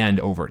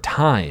expand over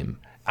time.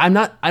 I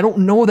don't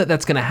know that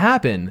that's going to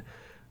happen,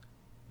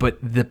 but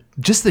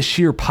just the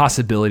sheer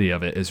possibility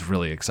of it is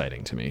really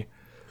exciting to me.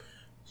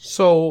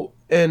 So,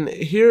 and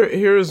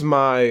here's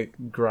my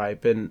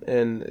gripe,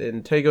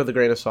 and take it with a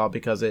grain of salt,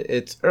 because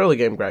it's early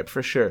game gripe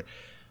for sure.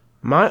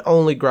 My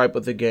only gripe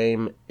with the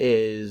game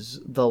is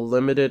the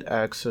limited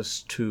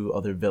access to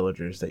other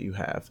villagers that you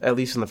have, at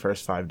least in the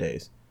first 5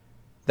 days.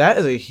 That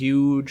is a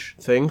huge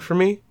thing for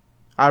me.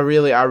 I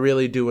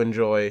really do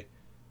enjoy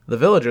the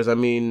villagers. I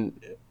mean,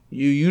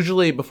 you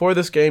usually, before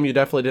this game, you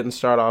definitely didn't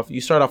start off. You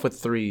start off with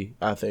 3,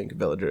 I think,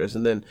 villagers,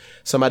 and then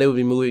somebody will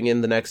be moving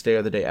in the next day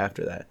or the day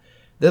after that.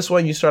 This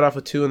one, you start off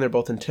with 2, and they're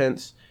both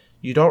intense.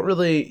 You don't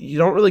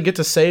really get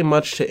to say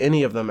much to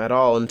any of them at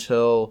all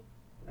until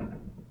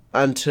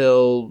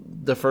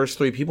the first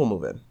 3 people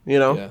move in, you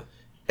know? Yeah.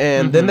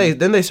 And then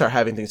they start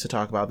having things to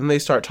talk about. Then they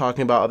start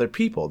talking about other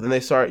people. Then they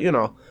start,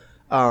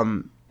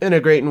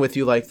 integrating with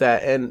you like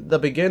that. And the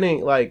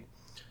beginning, like,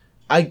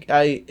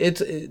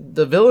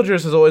 the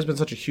villagers has always been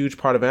such a huge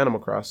part of Animal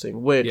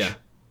Crossing, which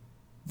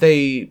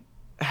they've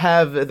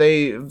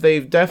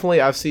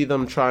definitely, I see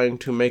them trying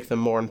to make them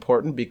more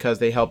important because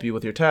they help you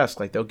with your task.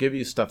 Like, they'll give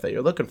you stuff that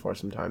you're looking for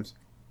sometimes.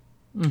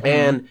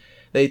 And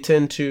they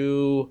tend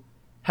to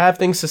have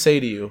things to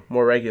say to you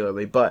more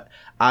regularly. But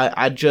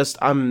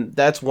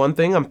that's one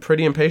thing I'm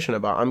pretty impatient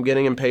about. I'm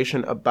getting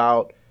impatient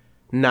about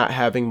not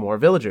having more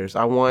villagers.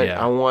 I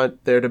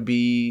want there to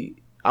be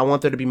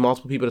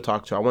multiple people to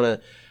talk to. I want to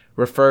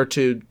refer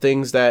to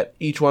things that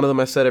each one of them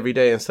has said every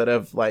day instead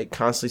of like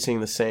constantly seeing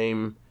the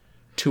same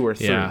 2 or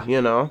 3,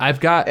 you know? I've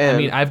got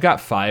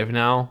 5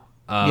 now.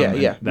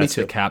 Me That's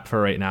too. the cap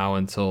for right now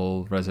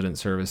until Resident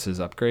Services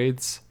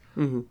upgrades.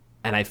 And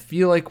I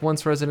feel like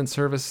once Resident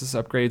Services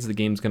upgrades, the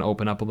game's going to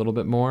open up a little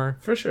bit more.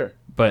 For sure.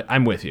 But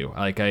I'm with you.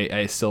 Like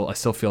I still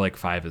feel like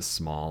 5 is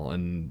small,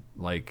 and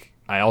like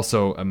I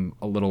also am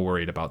a little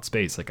worried about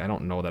space. Like I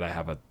don't know that I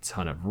have a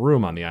ton of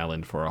room on the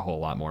island for a whole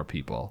lot more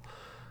people.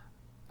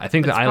 I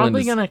think the island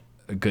is a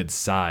good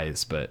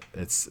size, but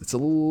it's a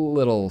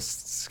little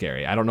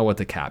scary. I don't know what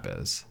the cap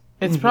is.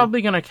 It's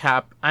probably going to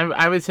cap,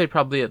 I would say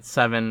probably at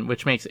 7,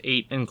 which makes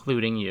 8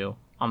 including you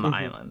on the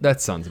island.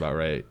 That sounds about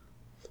right.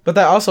 But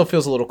that also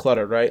feels a little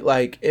cluttered, right?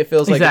 Like, it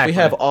feels like if we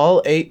have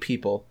all 8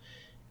 people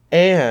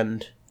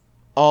and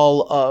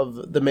all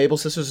of the Mabel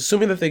sisters,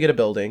 assuming that they get a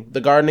building,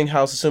 the gardening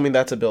house, assuming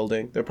that's a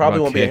building, there probably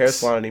won't be a hair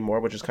salon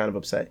anymore, which is kind of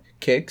upset.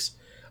 Kicks.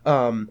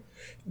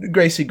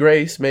 Gracie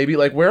Grace, maybe.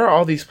 Like, where are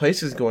all these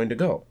places going to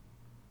go?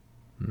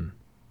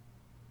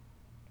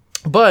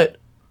 But,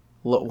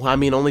 I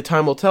mean, only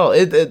time will tell.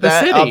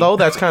 Although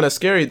that's kind of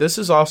scary, this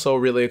is also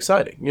really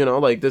exciting. You know,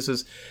 like,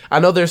 I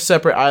know there's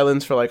separate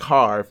islands for, like,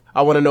 Harv.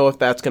 I want to know if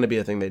that's going to be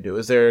a thing they do.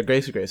 Is there a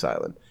Gracie Grace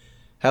Island?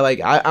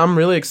 I'm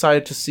really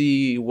excited to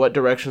see what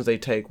directions they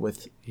take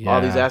with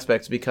all these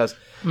aspects because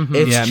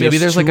it's just maybe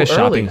there's like a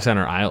shopping early.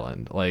 center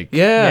island, like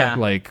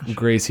like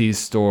Gracie's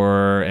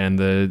store and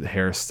the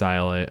hair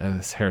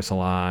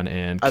salon,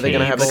 and are they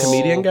gonna have the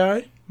comedian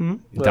guy?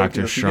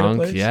 Dr.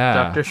 Shrunk? Yeah,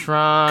 Dr.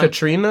 Shrunk,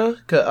 Katrina,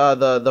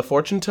 the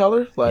fortune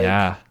teller, like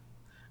a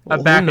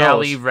back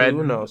alley red.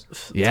 Who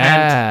knows?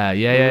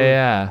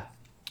 Yeah.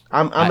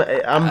 I'm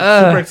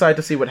super excited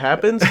to see what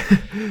happens.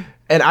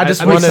 And I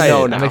just want to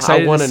know now. I'm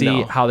excited to see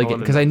know. how they get,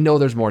 because I know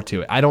there's more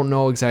to it. I don't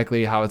know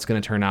exactly how it's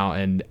going to turn out,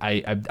 and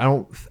I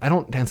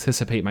don't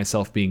anticipate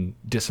myself being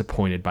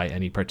disappointed by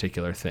any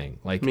particular thing.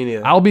 Like, me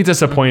neither. I'll be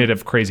disappointed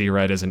if Crazy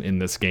Red isn't in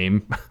this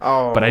game.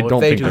 But I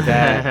don't think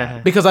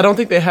that because I don't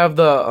think they have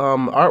the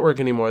artwork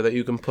anymore that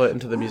you can put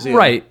into the museum.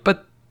 Right,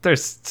 but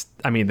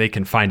they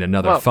can find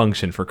another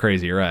function for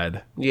Crazy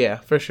Red. Yeah,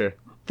 for sure.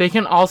 They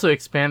can also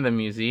expand the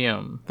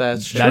museum.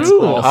 That's true. That's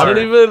also, I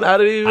didn't even.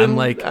 I'm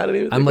like,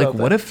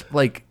 what if,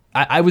 like,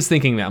 I was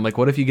thinking that. I'm like,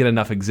 what if you get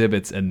enough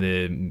exhibits and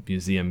the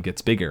museum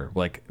gets bigger?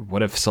 Like,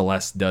 what if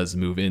Celeste does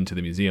move into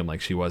the museum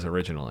like she was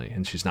originally,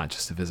 and she's not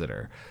just a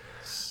visitor?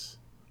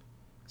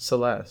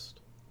 Celeste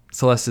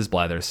is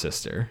Blather's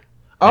sister.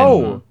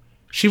 Oh,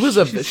 she was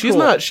she's cool.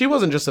 not. She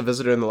wasn't just a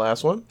visitor in the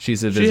last one.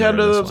 She's a visitor. She had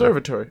in an this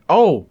observatory.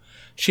 Oh,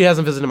 she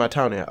hasn't visited my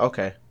town yet.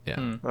 Okay.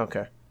 Yeah.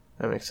 Okay,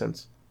 that makes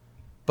sense.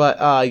 But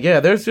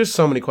there's just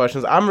so many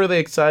questions. I'm really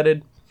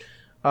excited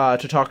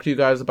to talk to you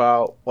guys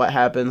about what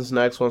happens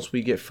next once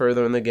we get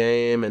further in the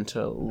game and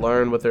to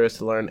learn what there is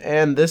to learn.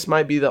 And this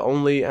might be the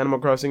only Animal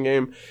Crossing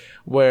game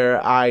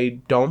where I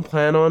don't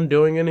plan on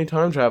doing any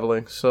time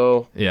traveling.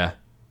 So Yeah.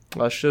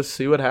 let's just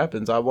see what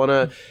happens. I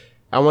wanna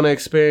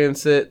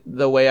experience it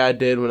the way I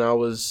did when I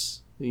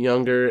was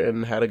younger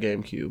and had a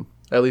GameCube,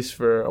 at least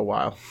for a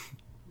while.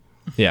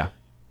 Yeah.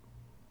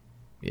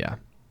 Yeah.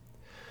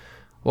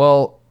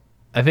 Well,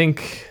 I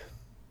think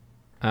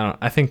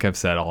I've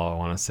said all I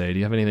want to say. Do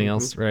you have anything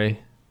else, Ray?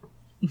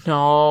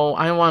 No,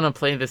 I want to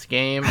play this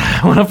game.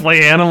 I want to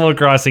play Animal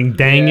Crossing.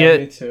 Dang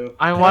it! Me too.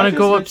 I want to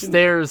go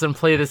upstairs and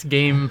play this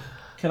game.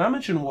 Can I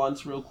mention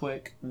once real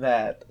quick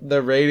that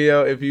the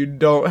radio, if you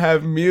don't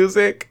have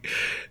music,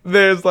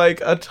 there's like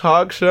a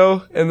talk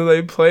show and then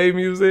they play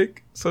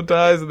music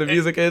sometimes and the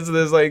music is, and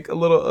there's like a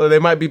little, they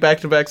might be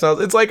back-to-back sounds.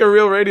 It's like a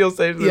real radio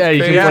station. Yeah,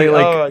 you can play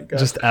like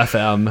just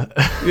FM.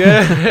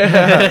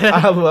 Yeah,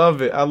 I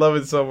love it. I love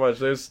it so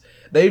much.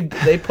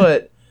 They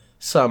put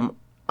some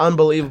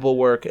unbelievable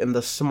work in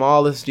the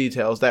smallest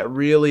details that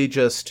really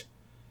just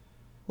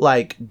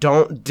like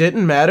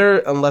didn't matter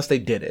unless they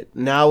did it.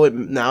 Now it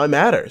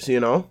matters, you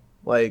know?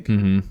 Like,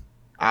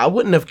 I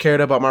wouldn't have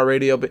cared about my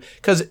radio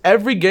because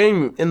every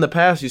game in the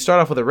past you start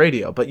off with a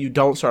radio, but you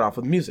don't start off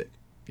with music.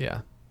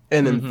 Yeah.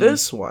 And in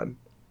this one,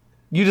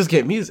 you just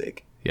get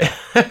music. Yeah.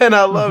 And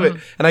I love it.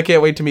 And I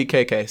can't wait to meet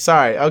KK.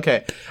 Sorry.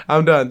 Okay.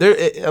 I'm done.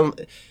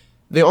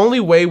 The only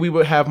way we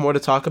would have more to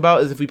talk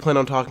about is if we plan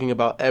on talking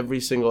about every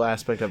single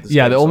aspect of this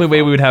Yeah, game the only so way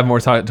far. we would have more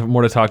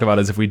to talk about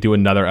is if we do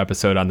another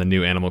episode on the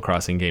new Animal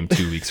Crossing game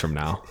 2 weeks from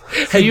now.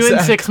 See you in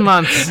 6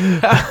 months.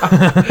 Exactly.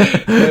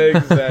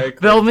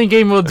 The only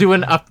game we'll do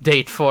an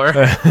update for.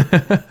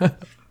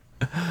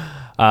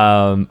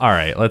 All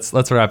right,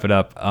 let's wrap it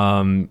up.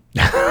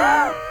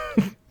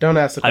 Don't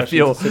ask the question. I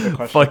feel It's a stupid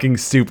question. fucking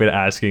stupid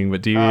asking,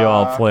 but do you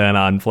all plan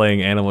on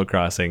playing Animal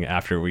Crossing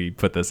after we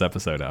put this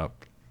episode up?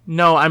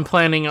 No, I'm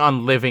planning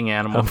on living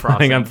Animal Crossing.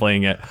 Planning on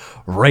playing it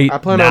right I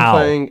plan now.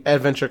 on playing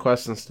Adventure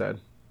Quest instead.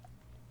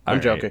 I'm All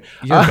right, joking.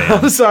 you're banned.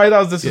 I'm sorry, that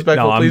was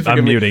disrespectful. No, Please I'm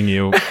forgive me. muting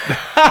you.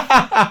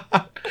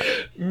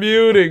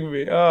 Muting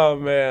me. Oh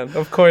man.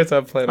 Of course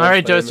I plan. All on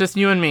right, Joe, playing it's just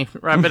you and me.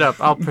 Wrap it up.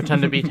 I'll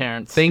pretend to be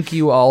Terrence. Thank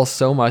you all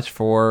so much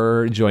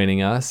for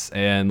joining us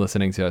and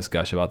listening to us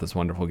gush about this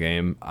wonderful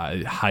game. I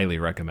highly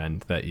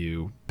recommend that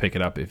you pick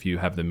it up if you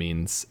have the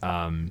means.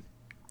 And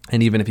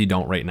even if you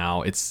don't right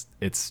now, it's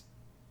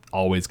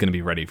always going to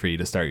be ready for you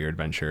to start your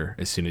adventure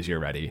as soon as you're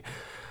ready.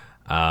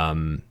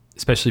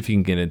 Especially if you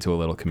can get into a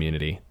little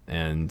community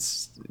and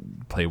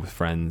play with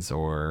friends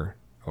or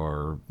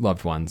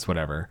loved ones,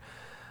 whatever.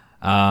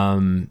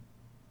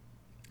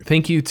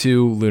 Thank you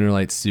to Lunar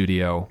Light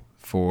Studio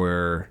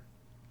for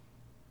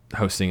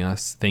hosting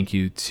us. Thank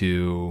you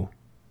to...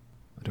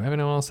 Do I have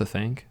anyone else to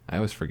thank? I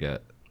always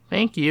forget.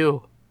 Thank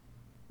you.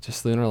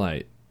 Just Lunar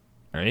Light,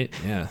 right?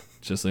 Yeah,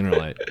 just Lunar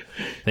Light.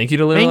 Thank you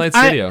to Lunar Light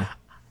Studio.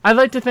 I'd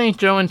like to thank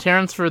Joe and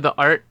Terrence for the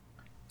art.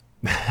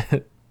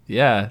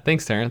 Yeah,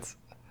 thanks, Terrence.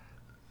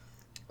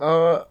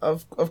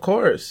 Of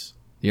course.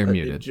 You're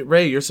muted.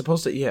 Ray, you're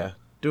supposed to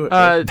do it.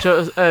 Ray.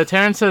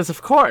 Terrence says,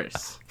 of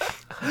course.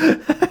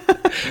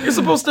 You're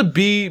supposed to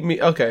be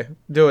me. Okay,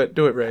 do it,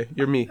 Ray.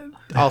 You're me.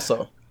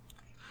 Also.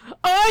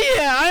 Oh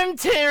yeah, I'm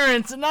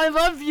Terrence, and I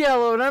love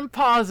yellow, and I'm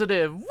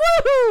positive.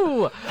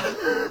 Woohoo!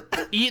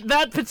 Eat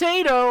that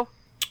potato.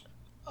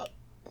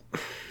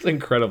 It's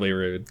incredibly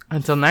rude.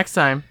 Until next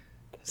time,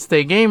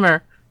 stay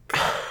gamer.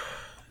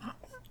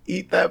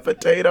 Eat that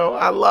potato.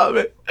 I love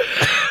it.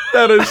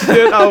 That is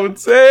shit I would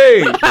say.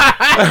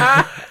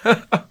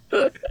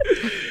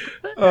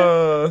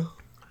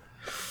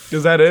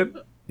 Is that it?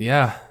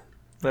 Yeah.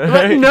 All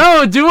right.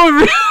 No, do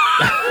a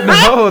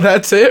No,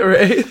 that's it,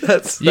 Ray.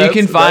 You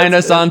can find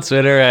us on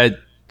Twitter at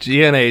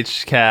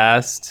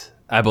GNHcast,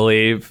 I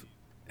believe.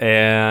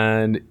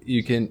 And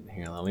you can...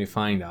 Here, let me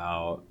find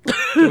out.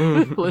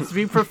 Let's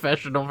be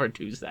professional for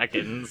 2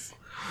 seconds.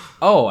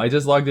 Oh, I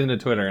just logged into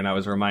Twitter and I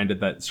was reminded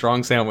that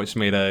Strong Sandwich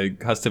made a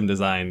custom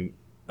design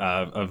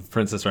of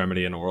Princess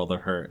Remedy in A World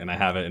of Hurt, and I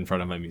have it in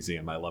front of my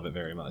museum. I love it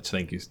very much.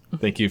 Thank you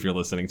if you're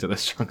listening to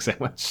this, Strong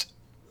Sandwich.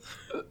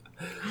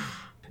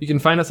 You can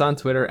find us on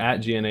Twitter at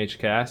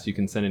GNHcast. You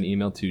can send an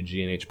email to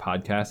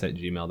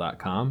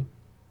gnhpodcast@gmail.com.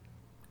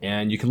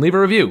 And you can leave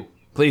a review.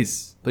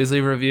 Please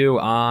leave a review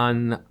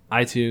on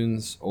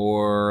iTunes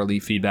or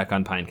leave feedback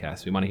on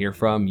Pinecast. We want to hear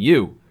from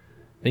you.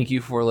 Thank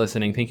you for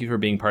listening. Thank you for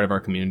being part of our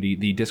community.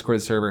 The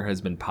Discord server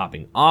has been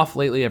popping off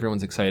lately.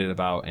 Everyone's excited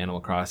about Animal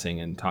Crossing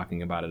and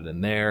talking about it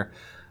in there.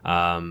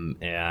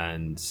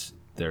 And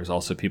there's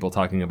also people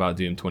talking about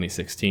Doom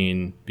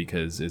 2016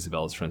 because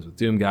Isabel is friends with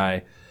Doom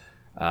Guy.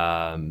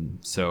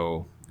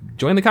 So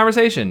join the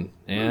conversation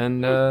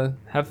and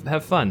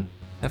have fun.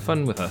 Have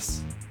fun with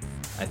us.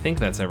 I think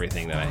that's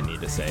everything that I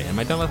need to say. Am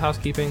I done with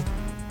housekeeping?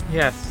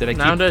 Yes. Did I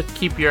now keep- to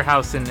keep your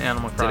house in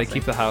Animal Crossing. Did I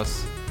keep the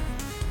house?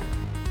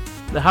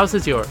 The house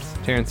is yours.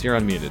 Terrence, you're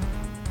unmuted.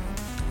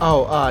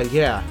 Oh,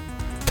 yeah.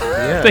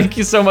 Yeah. Thank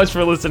you so much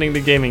for listening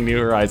to Gaming New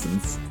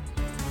Horizons.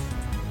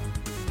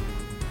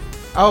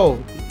 Oh,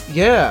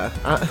 yeah.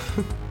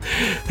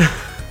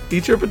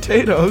 Eat your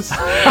potatoes,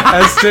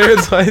 as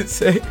Terrence might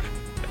say.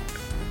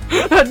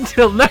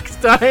 Until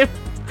next time,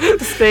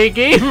 stay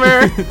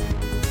gamer.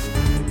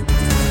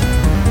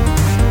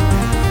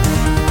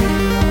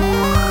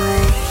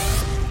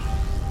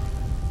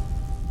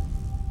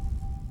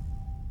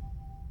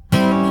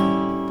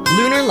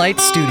 Lunar Light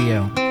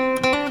Studio.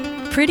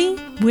 Pretty,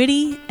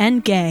 witty,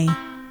 and gay.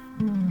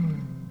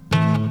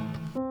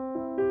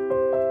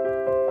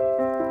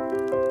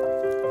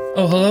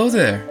 Oh, hello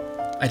there.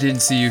 I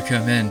didn't see you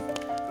come in.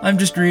 I'm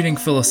just reading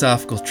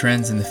Philosophical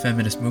Trends in the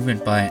Feminist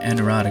Movement by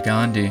Anuradha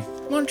Gandhi.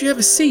 Why don't you have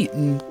a seat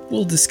and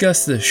we'll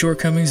discuss the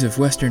shortcomings of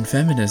Western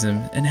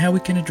feminism and how we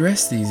can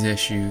address these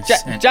issues.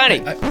 Johnny,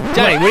 what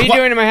are you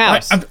doing in my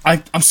house?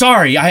 I'm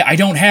sorry. I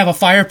don't have a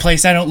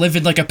fireplace. I don't live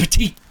in like a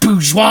petite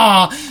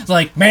bourgeois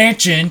like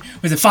mansion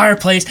with a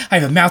fireplace. I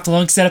have a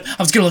mouth-to-lung setup.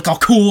 I was gonna look all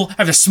cool. I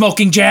have a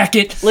smoking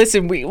jacket.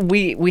 Listen,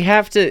 we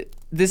have to.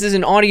 This is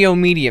an audio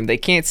medium. They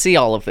can't see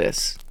all of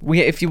this.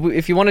 If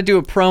you want to do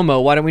a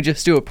promo, why don't we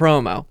just do a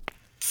promo?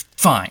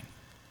 Fine.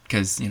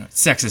 because,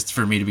 it's sexist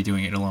for me to be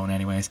doing it alone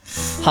anyways.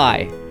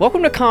 Hi,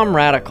 welcome to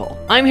Comradical.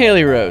 I'm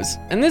Haley Rose,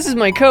 and this is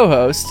my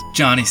co-host,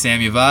 Johnny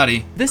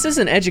Samuavati. This is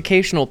an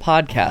educational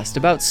podcast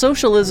about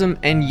socialism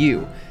and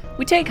you.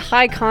 We take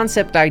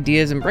high-concept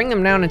ideas and bring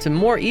them down into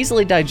more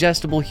easily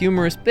digestible,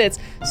 humorous bits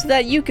so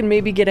that you can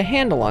maybe get a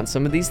handle on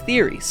some of these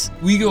theories.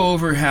 We go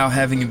over how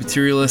having a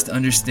materialist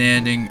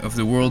understanding of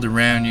the world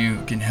around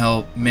you can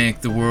help make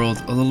the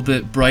world a little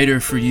bit brighter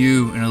for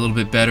you and a little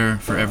bit better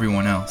for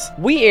everyone else.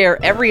 We air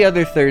every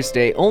other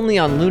Thursday only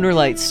on Lunar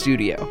Light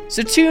Studio.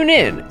 So tune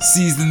in.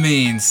 Seize the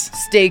means.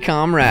 Stay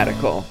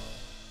Comradical.